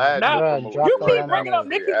am glad you're Not Bruh, promoting drop you it the right keep now bringing for up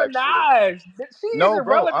lemonade. free, Nicki actually. Minaj. She is No,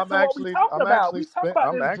 bro, irrelevant to what we talking about. We talk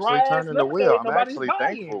about I'm this actually dry ass turning the wheel. lemonade I'm nobody's actually buying.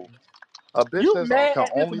 thankful. A bitch You that mad can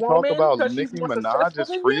at this only talk woman about because she's Nicki more Minaj successful is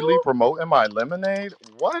than freely you? promoting my lemonade?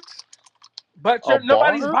 What? But A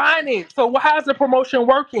nobody's bar? buying it. So how's the promotion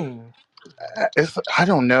working? I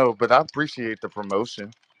don't know, but I appreciate the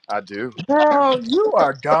promotion. I do. Girl, you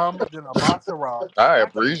are dumb than a box of rocks. I I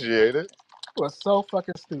can't. appreciate it. You are so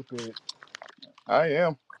fucking stupid. I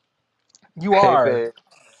am. You Hey, are. babe.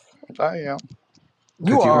 I am.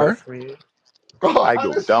 You Could you are. refreeze? Oh, I how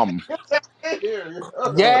go this shit dumb. get in here?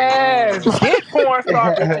 Yes. Get porn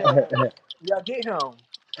star bitch ass. Yeah, get him.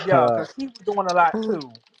 Yeah, because he was doing a lot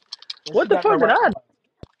too. And she What the got in the fuck did right I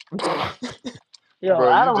do? place. Yo, Bro,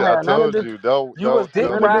 I don't I have none of told this you, don't You was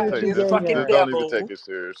dick none of this riding take you this this. gave fucking me. Don't even take devil. it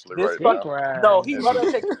seriously This right fuck. Dick now. No, he riding. gonna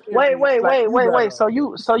And take it Wait, serious wait, like wait, you wait, wait. better. So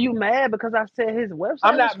you mad because I said his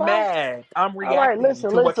I'm website was not fire? mad. I'm All right, reacting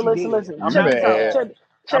listen, to what listen, you listen, did. listen. I'm Check not this out. mad. Check mad.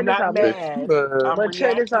 check I'm this not out. If mad. you I'm But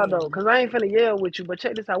check this out though, reacting. cause I ain't finna yell with you. But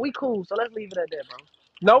check this out. We cool, so let's leave it at that, bro.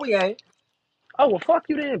 No, we ain't. Oh well, fuck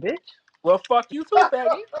you then, bitch. Well, fuck you too,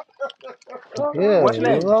 faggot. Fuck wrong Good What with your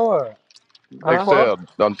you? name? lord. Huh? Excel,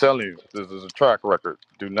 I'm telling you, this is a track record.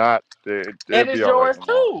 Do not, And it'd be it's all right yours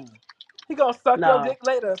tomorrow. too. He gonna suck your Nah. dick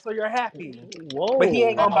later, so you're happy. But he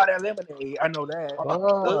ain't gonna Whoa, buy that lemonade. I know that.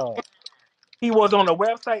 Fuck. He was on the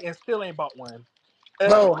website and still ain't bought one.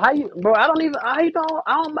 bro. How you, bro? I don't even. I don't.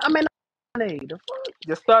 I don't. I mean, the fuck.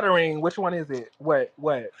 You're stuttering. Which one is it? What?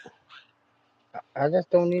 What? I just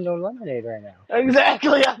don't need no lemonade right now.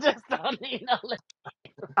 Exactly. I just don't need no.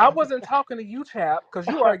 I wasn't talking to you, chap, because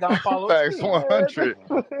you already got followed Facts too. 100.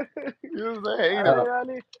 You was a hater. Uh, I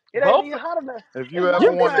need. It ain't Both. even hot enough. If you It's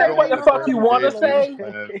ever You can want to say nighttime. go It what in ain't the the no fuck you crazy motherfucking want to business, say.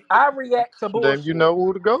 then lemonade. I react to you bullshit, know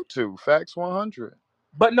who to go to. Facts 100.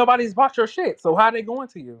 but nobody's bought your shit. So how they going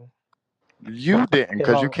to you? You didn't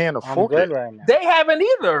because you yo, can't I'm afford good it. right now. They haven't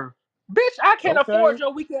either. Bitch, I can't Okay. afford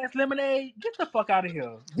your weak ass lemonade. Get the fuck out of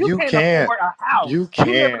here. You You can't can't. afford a You house.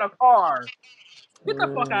 You live in can't. a car. Get the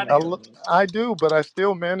fuck out of I, here. Mm. I do, but I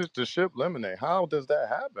still manage to ship lemonade. How does that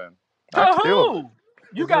happen? To I still, who?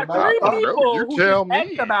 You Is it got not three I don't fun? know. You people who just tell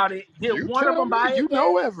asked me. about it. Did You one of tell them me. buy it You yet?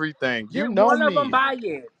 know everything. You Did know one of them me. buy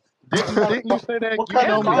it? Didn't you say that? What You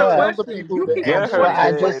kind of know Answer me. your car? Tell Bruh, the question. people You to keep Get answer her, but avoiding the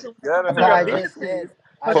I Jade. just, question Get to but your I her. just business said,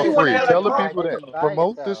 I because for you just want to free. What act kind said, of Tell the car? people I to didn't buy it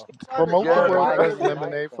promote this. though. What kind of Promote the Get car? World's I Best her. didn't buy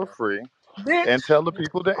it Lemonade for though. free, and bitch. tell the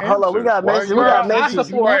people the Hold on, we answers. got Why are message. you We got Girl, acting? I message.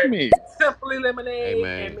 You know support me. Simply Hey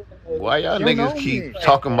Lemonade and man, Minute Maid. why y'all You Them niggas know two keep me.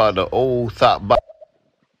 talking trash. about the old thought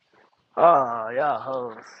Oh, y'all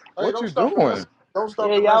hoes. Hey, What don't you stop the message. doing? Don't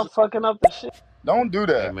stop Yeah, the y'all message. fucking up the shit. Don't do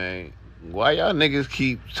Hey that. man, why y'all niggas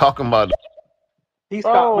keep talking about? He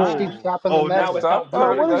stopped Who keeps Bro. mine. stopping the Oh, now message? it's on Stop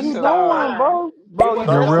Bro, turning what Drew. is that you He shit stopped off. doing, mine. bro? It Bro, you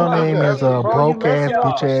wasn't Your messing real up. stopping name his. is a Bro, you broke ass messing up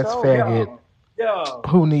bitch for ass sure, faggot bro. Yeah.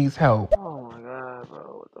 who needs help. Oh my god,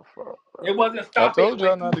 bro. What the fuck, It bro? wasn't I stopping told when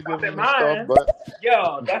y'all you not to give stopping him his stuff, mine. but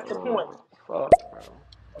Yeah, that's the point. Fuck, bro.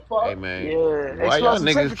 The Hey fuck? man, Yeah, why y'all explosive.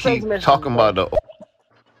 Check niggas your text keep messages, talking bro. about the?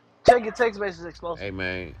 Check your text messages, explosive. Hey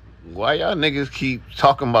man, why y'all niggas keep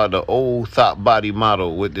talking about the old thought body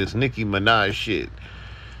model with this Nicki Minaj shit?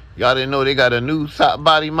 Y'all didn't know they got a new thought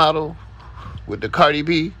body model with the Cardi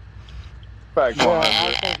B? facts Yeah,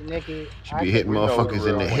 I 100. think Nikki. She I be think hitting We know Nikki what the motherfuckers is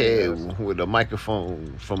in real the queen trolling. is. head with a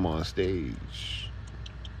microphone from on stage.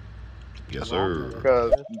 Yes, Well, I don't know sir. what that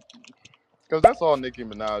Cause, is. Cause that's all Nicki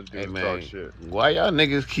Minaj do Hey is talk man, shit. why y'all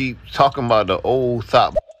niggas keep talking about the old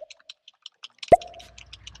thought?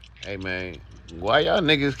 Hey man, why y'all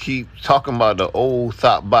niggas keep talking about the old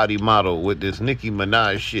thought body model with this Nicki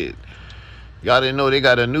Minaj shit? Y'all didn't know they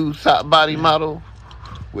got a new thought body model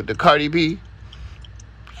with the Cardi B?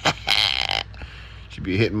 She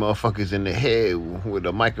be hitting motherfuckers in the head with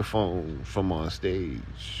a microphone from on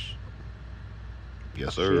stage.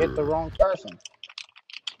 Yes, She hit the sir. wrong person.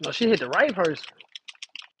 No, she hit the right person.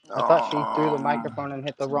 I thought she threw the Um, microphone and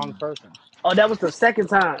hit the wrong person. Oh, that was the second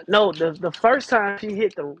time. No, the first time she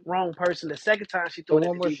hit the wrong person. The second time she The threw it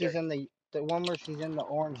at one the where DJ. she's in the one where she's in the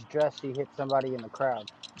orange dress, she hit somebody in the crowd.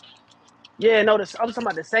 Yeah, no, I was talking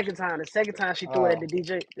about the second time. The second time she threw it at Oh, the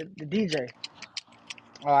DJ. The DJ.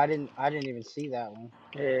 oh, I didn't even see that one.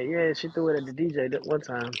 Yeah, she threw it at the DJ that one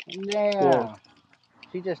time. Yeah. Damn,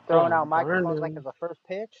 she just throwing Oh, out microphones like Brandon. it's a first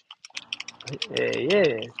pitch.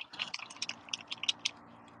 Yeah.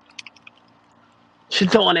 She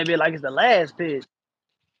throwing that bit like it's the last pitch.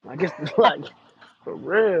 Like it's like for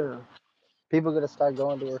real. People gonna start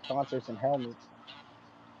going to her concerts in helmets.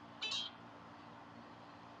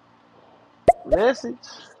 Message.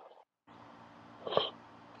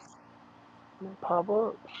 Pop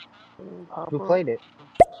up. Pop Who up. played it?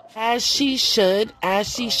 As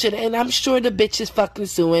she should, and I'm sure the bitch is fucking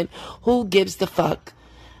suing. Who gives the fuck?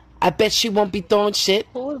 I bet she won't be throwing shit.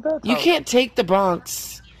 Who is that You talking? can't take the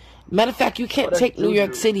Bronx. Matter of fact, you Oh, can't that's take New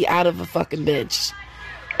York Juju. City out of a fucking bitch.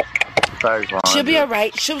 facts She'll be 100.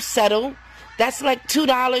 alright. She'll settle. That's like $2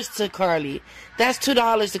 to Carly. That's $2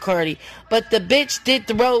 to Carly. But the bitch did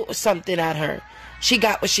throw something at her. She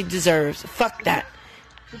got what she deserves. Fuck that.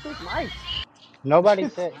 She threw some ice.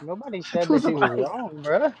 Nobody she said threw that she some was ice. wrong,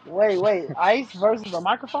 bruh. Wait. Ice versus a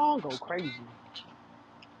microphone? Go crazy.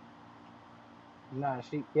 Nah,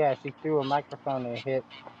 she threw a microphone and hit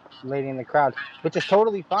lady in the crowd, which is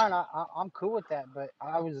totally fine. I'm cool with that, but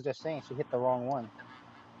I was just saying she hit the wrong one.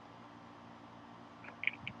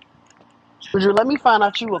 Juju, let me find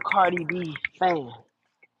out you a Cardi B fan.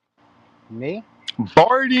 Me?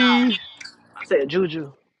 Barty. I said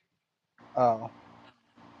Juju. Oh,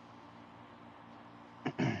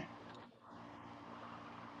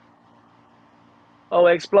 Oh,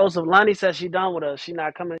 explosive. Lonnie says she done with us. She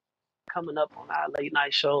not coming up on our late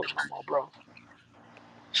night shows no more, bro.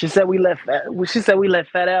 She said we let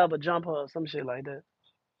Fat Albert jump her or some shit like that.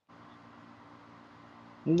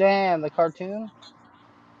 damn, the cartoon.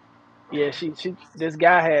 Yeah, this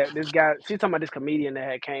guy she's talking about this comedian that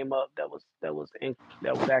had came up that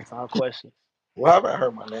was asking her questions. Well, I haven't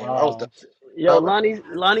heard my name. I was done. Oh, Yo,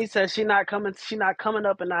 Lonnie says she not coming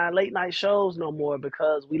up in our late night shows no more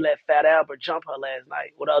because we let Fat Albert jump her last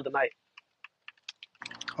night or the other night.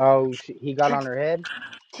 oh, he got She on her head.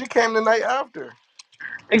 she came the night after.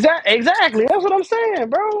 Exactly. That's what I'm saying,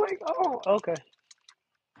 bro. Like, oh, okay.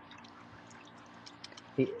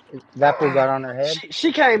 He that fool got on her head.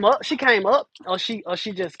 She came up. She came up, or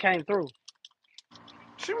she just came through.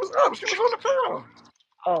 She was up. She was on the panel.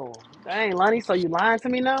 Oh, dang, Lonnie. So you lying to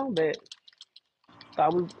me now? That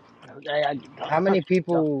thought we. Hey, How many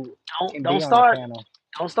people can don't be on the start. panel?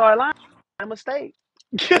 Don't start lying. A mistake.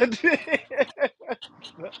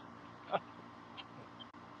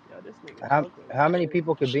 Yo, this nigga joker is How many crazy.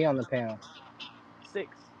 people could be on the panel?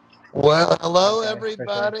 6. Well, hello Okay, for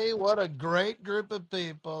sure. everybody. What a great group of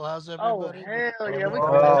people. How's Oh everybody hell yeah, we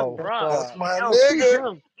could have Oh, took Oh, Brock. that's my Yo, keep nigga.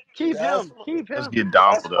 him. Keep That's him. my, Keep Let's him. get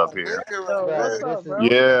that's Donald my up here. nigga right Yo, what's there. up, this is. bro?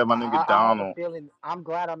 Yeah, my nigga I have a Donald. feeling. I'm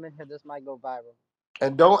glad I'm in here. This might go viral.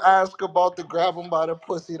 And don't ask about the grab him by the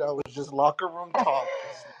pussy. That was just locker room talk.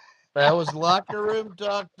 That was locker room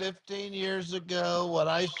talk 15 years ago. What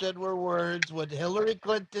I said were words. What Hillary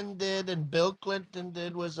Clinton did and Bill Clinton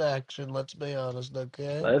did was action. Let's be honest,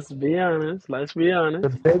 okay? Let's be honest. Let's be The honest.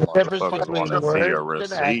 big difference Motherfuckers want between to see a words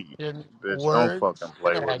and receipt. action. Bitch, don't Words fucking and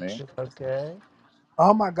play with me. action, okay?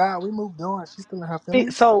 Oh my God, we moved on. She's still in her Hey,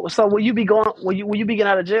 feelings. so will you be going? Will you be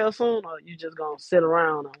getting out of jail soon, or you just gonna sit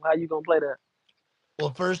around? Or how you gonna play that?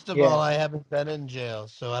 Well, first of all, Yeah. I haven't been in jail,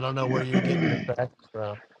 so I don't know where you're getting your facts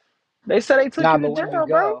from. They said they took Nah, you to but when you jail,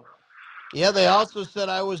 bro. go, Yeah, they also said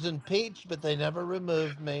I was impeached, but they never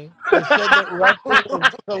removed me. They said that Russia was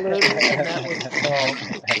colluding, and that was false.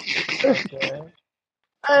 Okay.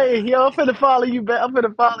 Hey, yo, I'm finna follow you, back. I'm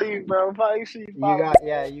finna follow you, bro. Follow you, you follow me, got,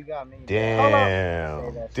 yeah, man. you got me back. Hold up. Say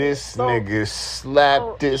Damn. that shit. This So, nigga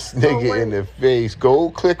slapped this so nigga in wait. the face. Go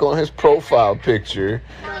click on his profile picture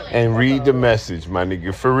No, and hold read the on. message, my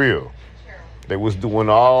nigga, for real. They was doing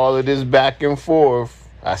all of this back and forth.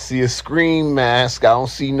 I see a screen mask. I don't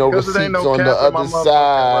see no Because it ain't receipts no on the cap in my other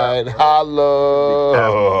motherfucking rap, side. bro. Niggas be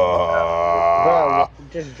capping on this app. Bro, Holla.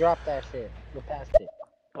 just drop that shit. We're past it.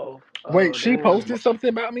 Oh, Wait, oh, she damn. posted something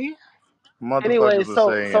about me? Anyway, Motherfuckers will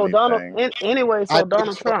so say so Donald. anything. Anyway, I so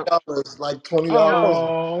think Donald Trump. $20, like $20.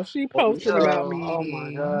 Oh, Oh, she yo, posted about oh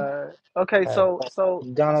my me. God. Okay, God,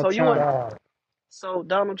 Donald so you and Trump. God.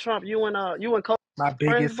 Donald Trump, you and Cole My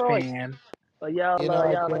friends, biggest bro. fan. Or You y'all know,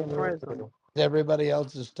 I y'all can't ain't hear friends no more. you. Everybody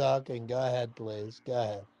else is talking. Go ahead, please. Go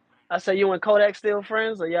ahead. I say you and Kodak still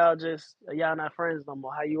friends, or y'all not friends no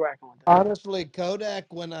more? How you racking with them? Honestly,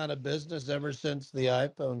 Kodak went out of business ever since the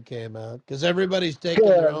iPhone came out because everybody's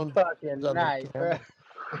taking their Good own pictures fucking on their night, bro. camera.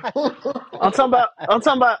 I'm talking about I'm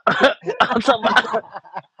talking about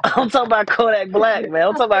I'm talking about Kodak Black, man.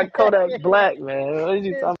 I'm talking about Kodak Black, man. What are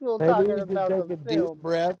you This talking fool Maybe talking you should about take the a deep film.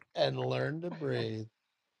 breath and learn to breathe.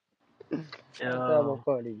 That's hella Yo,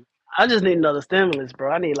 funny. I just need another stimulus,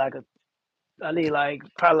 bro. I need like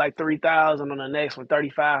probably like 3,000 on the next one.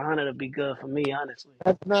 3,500 would be good for me, honestly.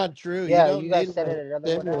 That's not true. You Yeah, don't you guys need said a it another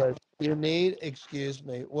one out. stimulus. You need, excuse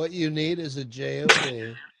me, what you need is a job.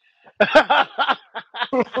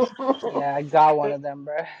 Yeah, I got one of them,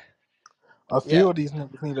 bro. A Yeah. few of these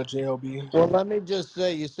niggas need a JLB. Well, let me just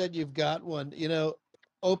say, you said you've got one. You know,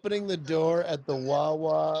 opening the door at the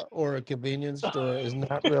Wawa or a convenience store is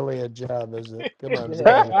not really a job, is it? Come on, be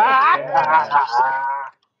honest.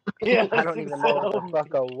 Yeah, I don't even know what the so,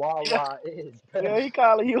 fuck a Wawa is, bro. yeah, he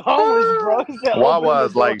calling you homeless, bro. He said, open Wawa the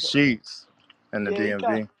is door. like sheets in the Yeah, he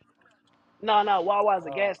called. DMV. No, Wawa's a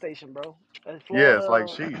Oh, gas station, bro. In Yeah, it's like Florida.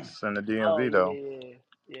 sheets in the Oh DMV though. yeah,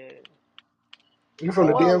 yeah. You So from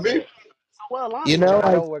the well, oh DMV? shit. You Lonnie know, at?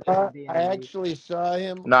 I don't work in the I DMV. actually saw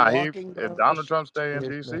him Nah, walking if down the Donald Trump stay in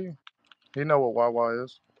street. DC, he know what Wawa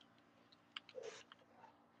is.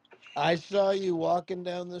 I saw you walking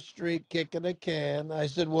down the street kicking a can. I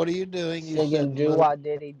said, "What are you doing?" You said, Singing do "Move." wah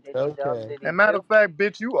diddy diddy dum Okay. diddy And matter do. of fact,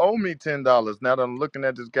 bitch, you owe me $10 now that I'm looking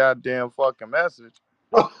at this goddamn fucking message.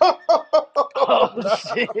 Oh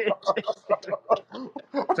shit.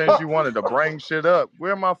 Since you wanted to bring shit up,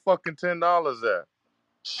 where my fucking $10 at?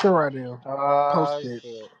 Sure I do. Post Oh it.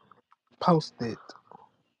 shit. Post it.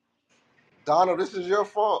 Donald, this is your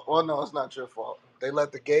fault. Well, no, it's not your fault. They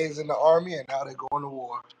let the gays in the army, and now they're going to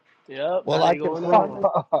war. Yep, Well, now I they can going to war. promise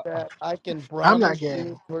that. I can I'm not promise gay.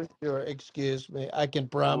 you for sure. Excuse me. I can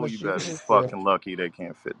Oh, you promise you better be for sure. fucking lucky they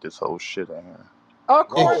can't fit this whole shit in here. Of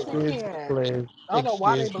course Whoa. they Excuse me, can. please. I don't know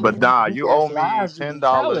why they Excuse But me. believe these nah, weak you owe ass me lies you be $10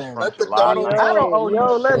 telling. from Let the July Donald I don't talk. owe you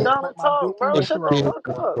Let shit, Donald but my talk, dick in bro. your Shut the Excuse throat. fuck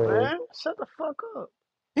me, up, please. man. Shut the fuck up.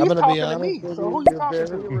 I'm He's going to be talking to honest me, with so you. who you You're talking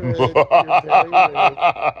very to? rude. You're very rude.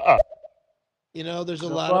 You know, there's a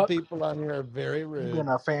The lot of fuck? people on here are very You rude. been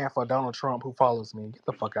a fan for Donald Trump who follows me. Get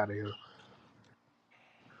the fuck out of here.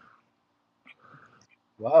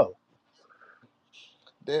 Whoa.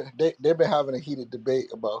 They've been having a heated debate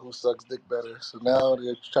about who sucks dick better. So now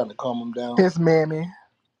they're trying to calm them down. His mammy.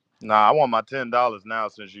 Nah, I want my $10 now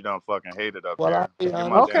since you done fucking hated up Well, I'll there. be Give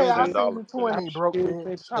my honest Okay, damn with I'll you. send $10, you bitch. 20, broke Excuse me,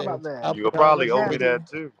 bitch. How about please. that? I'll You'll be honest probably owe with me Thank you. you. that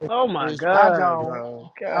too. Oh my Excuse me, I god, don't.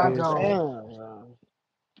 bro. I God excuse me. don't. damn, bro.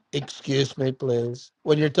 Excuse me, please.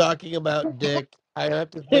 When you're talking about Dick, I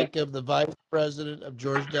have to think of the vice president of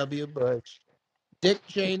George W. Bush. Dick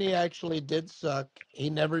Cheney actually did suck. He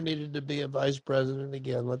never needed to be a vice president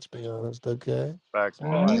again. Let's be honest, okay? Facts,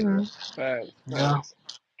 my Facts, Hmm. nigga. facts, Yeah. facts.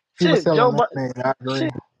 He was Shit, selling lemonade. I agree.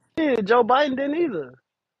 Joe Biden didn't either.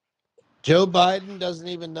 Joe Biden doesn't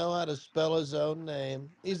even know how to spell his own name.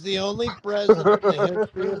 He's the only president in the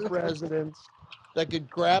history of presidents that could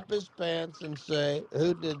crap his pants and say,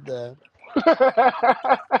 "Who did that?"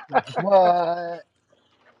 What?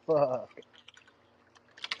 Fuck.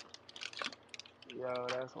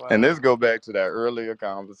 Yo, that's And this wild. go back to that earlier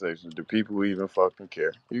conversation. Do people even fucking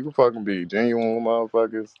care? You can fucking be genuine with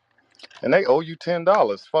motherfuckers, and they owe you $10.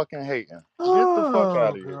 Fucking hating. Get the fuck out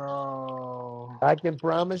Oh, of here. bro. I can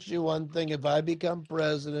promise you one thing: if I become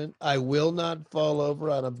president, I will not fall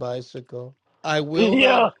over on a bicycle. I will not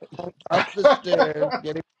Yo. fall up the stairs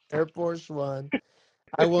getting Air Force One.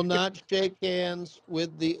 I will not shake hands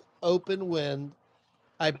with the open wind.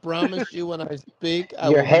 I promise you, when I speak, I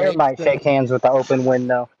Your will hair make might sense. shake hands with the open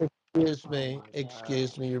window. Excuse Oh me. my god.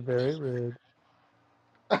 Excuse me. You're very rude.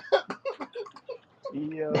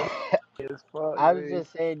 Yo, it's fuck I was me.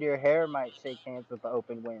 just saying your hair might shake hands with the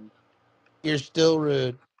open wind. You're still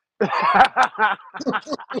rude.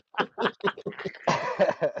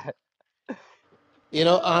 You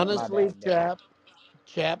know, My honestly, bad, Dick.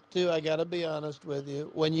 chap too, I got to be honest with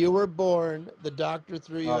you. When you were born, the doctor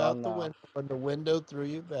threw you Oh out the no. window and the window threw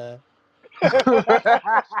you back.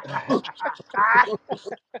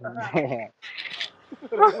 Man,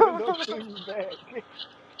 The window threw you back.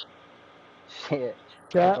 shit.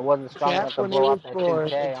 Guess I Chap, wasn't strong chap, enough to when he blow was out that born,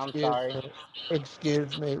 2K. I'm sorry.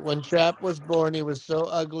 excuse me. When Chap was born, he was so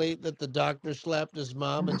ugly that the doctor slapped his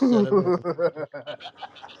mom instead of him.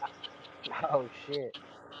 Oh shit.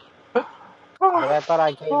 But I thought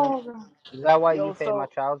I gave him. Oh, God. Is that why you Yo, pay my so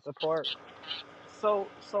child support?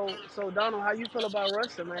 Donald, how you feel about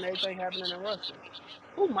Russia, man? Everything happening in Russia.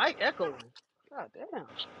 Who Mike echoing? God damn.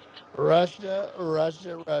 Russia.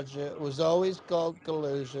 It was always called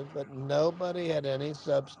collusion, but nobody had any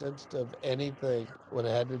substance of anything when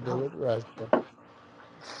it had to do Oh, with Russia.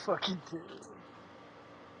 fucking dude.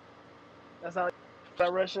 That's how you feel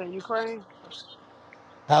about Russia and Ukraine.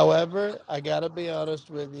 However, I got to be honest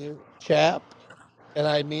with you, Chap, and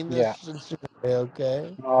I mean this Yeah. sincerely,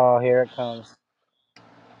 okay? Oh, here it comes.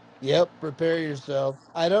 Yep, prepare yourself.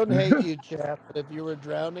 I don't hate you, Chap, but if you were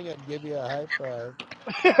drowning, I'd give you a high five.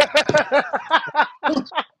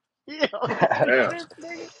 Yo, Damn. this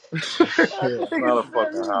nigga, that Shit. It's nigga not a said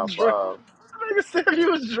fucking high five. nigga said if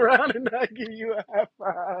you was drowning, I'd give you a high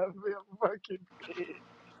five. You fucking bitch.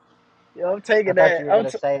 Yo, I'm I taking thought that. you were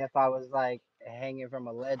gonna say if I was like hanging from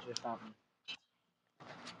a ledge or something.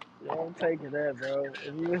 Yo, I'm taking that, bro.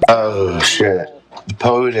 If you was drowning, Oh I'd give you a shit. high five.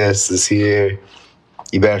 POTUS is here.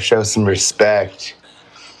 You better show some respect.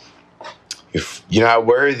 You're not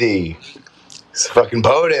worthy. It's fucking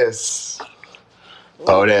POTUS. Ooh,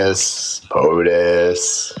 POTUS.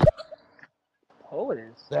 POTUS.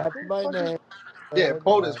 POTUS. That's Who the my fuck is name. Yeah, Sir.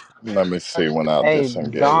 POTUS. Let me see when I Hey,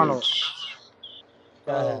 Donald, disengage.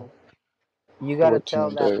 Go ahead. Oh, you gotta tell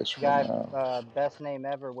 14 that days from guy now. best name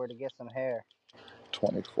ever where to get some hair.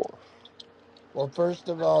 24th. Well, first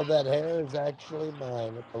of all, that hair is actually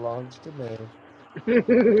mine. It belongs to me.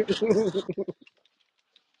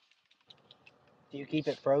 Do you keep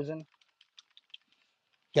it frozen?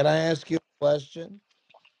 Can I ask you a question?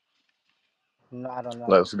 No, I don't know.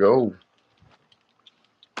 Let's go.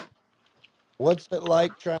 What's it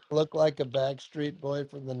like trying to look like a Backstreet Boy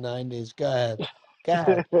from the 90s? Go ahead. Go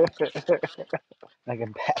ahead. Like a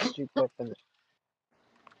Backstreet Boy for the.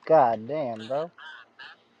 God damn, bro.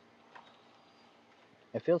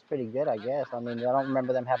 It feels pretty good, I guess. I mean, I don't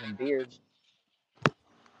remember them having beards.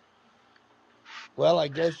 Well, I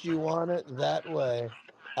guess you want it that way.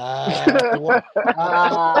 I want.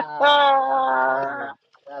 Ah,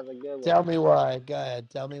 that was a good one. Tell me why. Go ahead.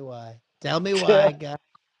 Tell me why. Tell me why. Go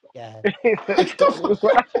ahead. He said, "Tell me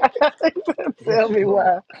why." He said, "Tell me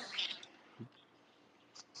why."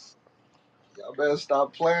 Y'all better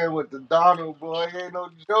stop playing with the Donald boy. He ain't no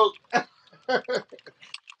joke.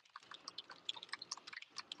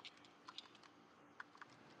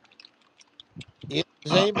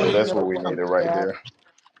 Does anybody That's know what we why needed right Chap? there.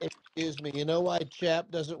 Excuse me. You know why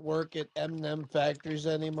Chap doesn't work at M&M factories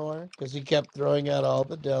anymore? Because he kept throwing out all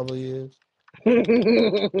the W's.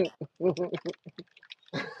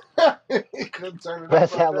 He couldn't turn it That's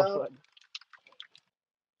upside hella down. fun.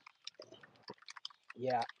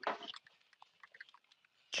 Yeah.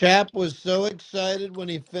 Chap was so excited when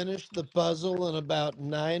he finished the puzzle in about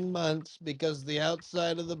 9 months because the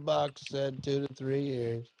outside of the box said 2 to 3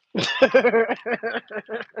 years.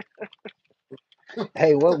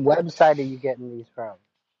 Hey, what website are you getting these from?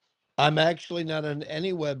 I'm actually not on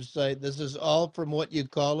any website. This is all from what you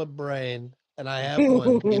call a brain, and I have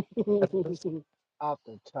one. Off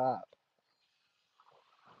the top.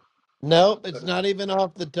 Nope, it's not even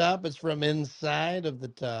off the top. It's from inside of the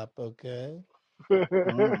top, okay?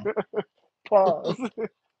 Mm. Pause.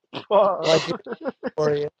 Pause. Like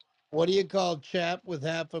for you. What do you call chap with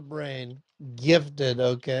half a brain? Gifted,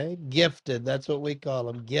 okay? Gifted. That's what we call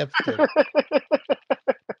them. Gifted.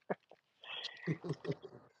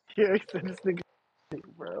 Yeah, he said this nigga.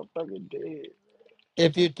 nigga fucking dead.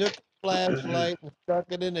 If you took a flashlight and stuck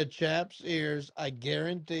it into Chap's ears, I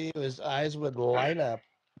guarantee you his eyes would light up.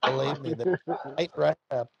 Believe me, they light right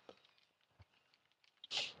up.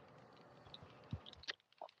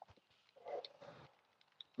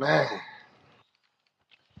 Man,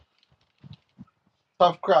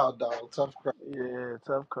 tough crowd, dog. Tough crowd. Yeah,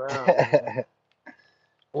 tough crowd, man.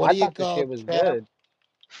 What I do you thought the call shit was Chap? good.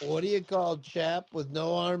 What do you call Chap with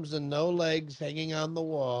no arms and no legs hanging on the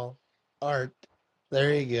wall? Art.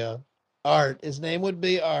 There you go. Art. His name would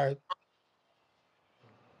be Art.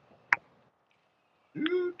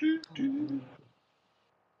 Do, do, do.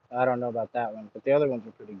 I don't know about that one, but the other ones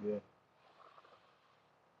are pretty good.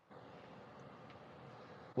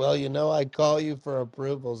 Well, you know I call you for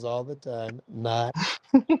approvals all the time. Not.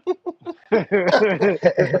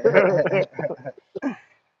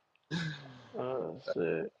 Oh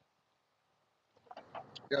shit,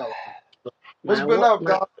 Yo, what's man. been What up, man?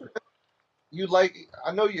 dog? You like?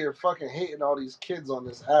 I know you're fucking hating all these kids on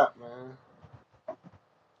this app, man.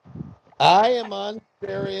 I am on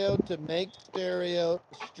stereo to make stereo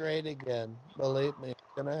straight again. Believe me, it's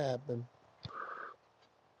gonna happen.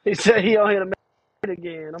 He said he on here to make it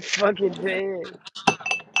again. I'm fucking dead.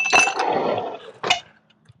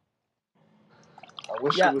 I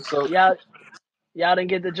wish it Yeah, was so. y'all didn't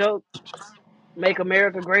get the joke. Make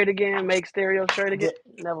America great again. Make stereo straight again.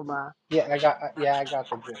 Yeah, Never mind. I got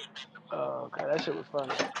the joke. Oh, okay, that shit was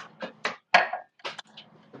funny.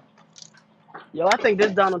 Yo, I think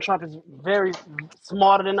this Donald Trump is very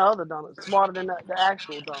smarter than the other Donald, smarter than the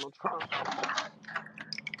actual Donald Trump.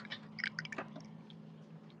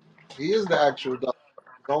 He is the actual dog.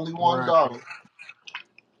 There's only one Right. Donald.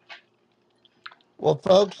 Well,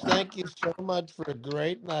 folks, thank you so much for a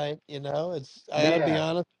great night. You know, I got to be Yeah.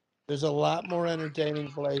 honest. There's a lot more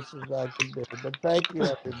entertaining places I could be, but thank you,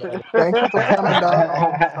 everybody. Thank you for coming, Doc.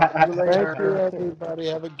 Talk to you Thank you, later. everybody.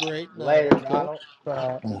 Have a great night. Later, Okay. Donald.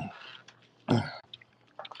 Bye.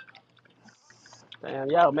 Damn,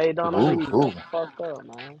 y'all made Donald Ooh, leave. ooh. That's fucked up,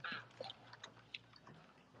 man.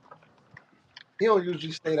 He don't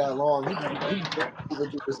usually stay that long. He be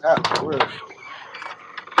moving through this app for real.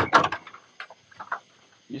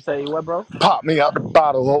 You say what, bro? Pop me out the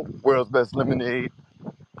bottle, ho. World's best lemonade.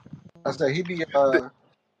 I said he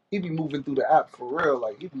be moving through the app for real.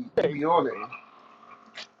 Like he be on it.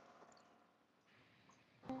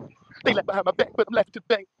 They left behind my back, but I'm left to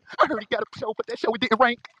bank. I heard he got a show, but that show he didn't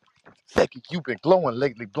rank. Second, you been glowing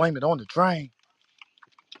lately. Blame it on the drain.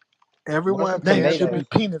 Once Everyone Name pin should Tomatoes. be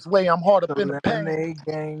the, peanuts way. I'm hard up the in the pain. Lemonade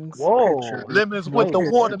Gang's Whoa. picture Lemons in with your the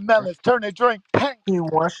Wait, what? picture. watermelons turn their drink pink. He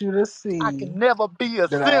wants you to I see can never be a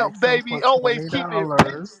that I simp, asked him baby. for Always keep it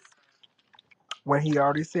pink. $20 when he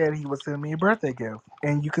already said he would send me a birthday gift.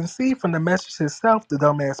 And you can see from the message itself the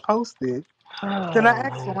dumbass posted that I Oh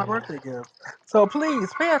asked for my man. birthday gift. So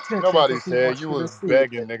please pay attention Nobody because he said wants you you to was see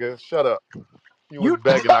begging, it. nigga. Shut up. You was You,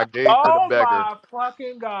 begging. I gave to the oh beggar. my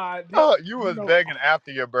fucking God. You You was know, begging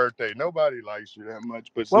after your birthday. Nobody likes you that much.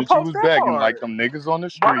 But well, since you post was that begging like part. them niggas on the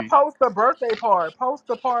Why street, post the birthday part? Post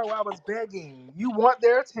the part where I was begging. You want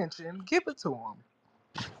their attention, give it to them.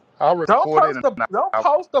 I Don't recorded post and the don't I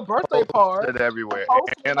post the birthday part. posted it everywhere.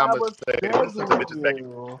 Post when And I I'ma was say, listen to begging this begging.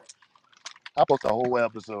 you. I post a whole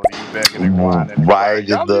episode of you begging and whining and Why crying. did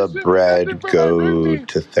Y'all didn't the send me nothing bread for my go birthday.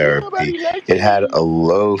 to Ain't therapy? nobody liking It had me. a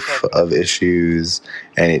loaf Fuck up. of issues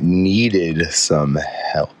and it needed some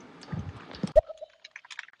help.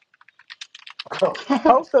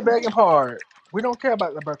 Post the begging part. We don't care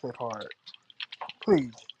about the birthday part.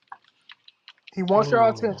 Please. He wants your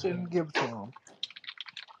attention. Give it to him.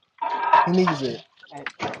 He needs it. And,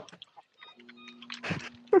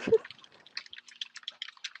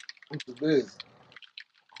 I'm too busy.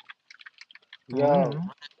 yo, Hmm.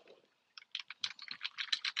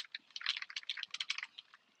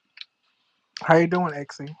 How you doing,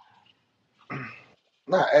 Exy?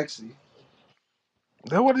 Not Exy.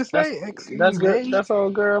 That what it That's say, Exy that's good. May. That's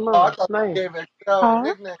old girl Oh, I man. thought Name. you gave XL a Huh?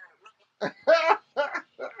 nickname.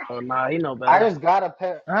 Oh nah, he know I better. just got a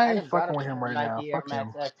pair. I I ain't just got a fucking with pair him of right now. Nike Air Fuck Max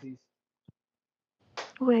him. X's.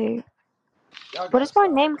 Wait, Y'all what gotta does my stop.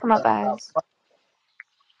 name come up Gotta stop. as?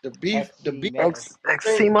 The XC beef, May.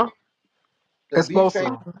 Eczema. the beef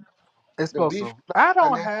ain't Explosive. the beef. Explosive. I My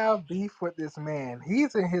don't name. have beef with this man.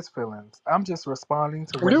 He's in his feelings. I'm just responding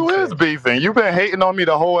to what he You is said. beefing. You been hating on me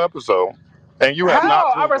the whole episode. And you have not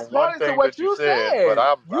How? I proven one responded to thing what that you you said, but said.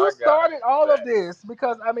 I You got started all of that. this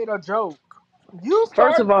because I made a joke. You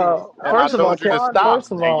First of started this, all, and And I I'm first of just all, told you to responding. stop,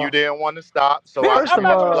 first of and you all, didn't want to stop. So I Bitch, first I'm of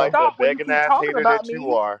not treated you gonna like all, the stop when you begging keep ass talking hater about that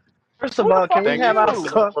you me. are. first of Who the all, fuck can are we Thank you have for our the you?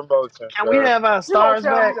 self promotion, can we sir. have our You gonna stars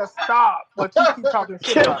tell me back? to stop, but you keep talking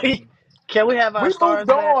shit Can about we me. Can we have our We stars moved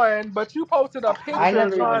back? on, but you posted a Can I we picture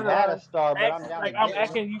lose never our even trying to had a stars? star, but act I'm down to like I'm get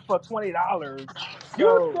one. asking you for $20.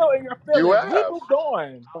 You So, still in your You feelings. We have. moved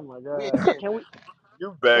on. oh my We god, ain't.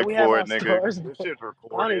 You can begged we have for our it, nigga. stars This back? shit's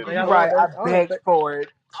I don't even recorded. think I You want right. I that. begged for it.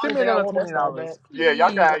 I don't Send even me think I another want that twenty star back. dollars, Yeah,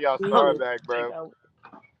 y'all can please. have y'all I star don't back, think bro. I.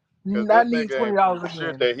 Cause I this need nigga twenty ain't from dollars the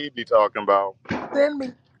shit again. that he be talking about. Send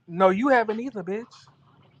me. No, you haven't either, bitch.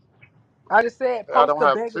 I just said I post don't the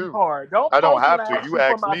have begging to. part. Don't I don't post when have I to. asked You you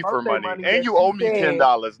for asked my me for birthday money, money and that you you owe me ten said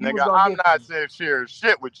dollars, you nigga. was gonna I'm give not me. saying share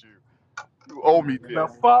shit with you. You Oh owe my me The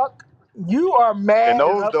 10, god. fuck? You are and mad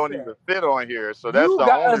and those don't even upset. fit on here. So that's You the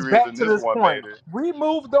got only us back reason to this this one made point. it. We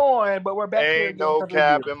moved on, but we're back here Ain't again no because of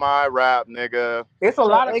cap you. in my rap, nigga. It's a So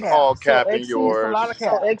lot of X, cap. All so cap in XC, It's a lot of yours.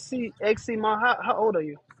 so cap. XC, man, how old are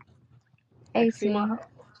you? XC, man, 18.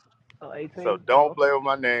 oh, So 18? Oh, don't play okay. with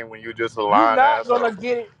my name when you just a You lying not asshole. gonna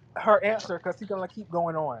get her answer because he's gonna keep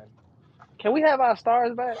going on. Can we have our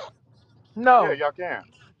stars back? Yeah, No, y'all can.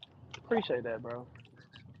 Appreciate that, bro.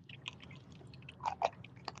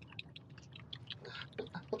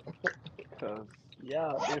 Cause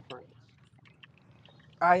y'all different.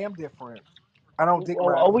 I am different. I don't dick Oh,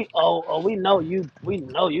 ride. we know you. We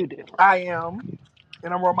know you different. I am,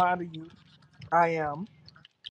 and I'm reminding you, I am.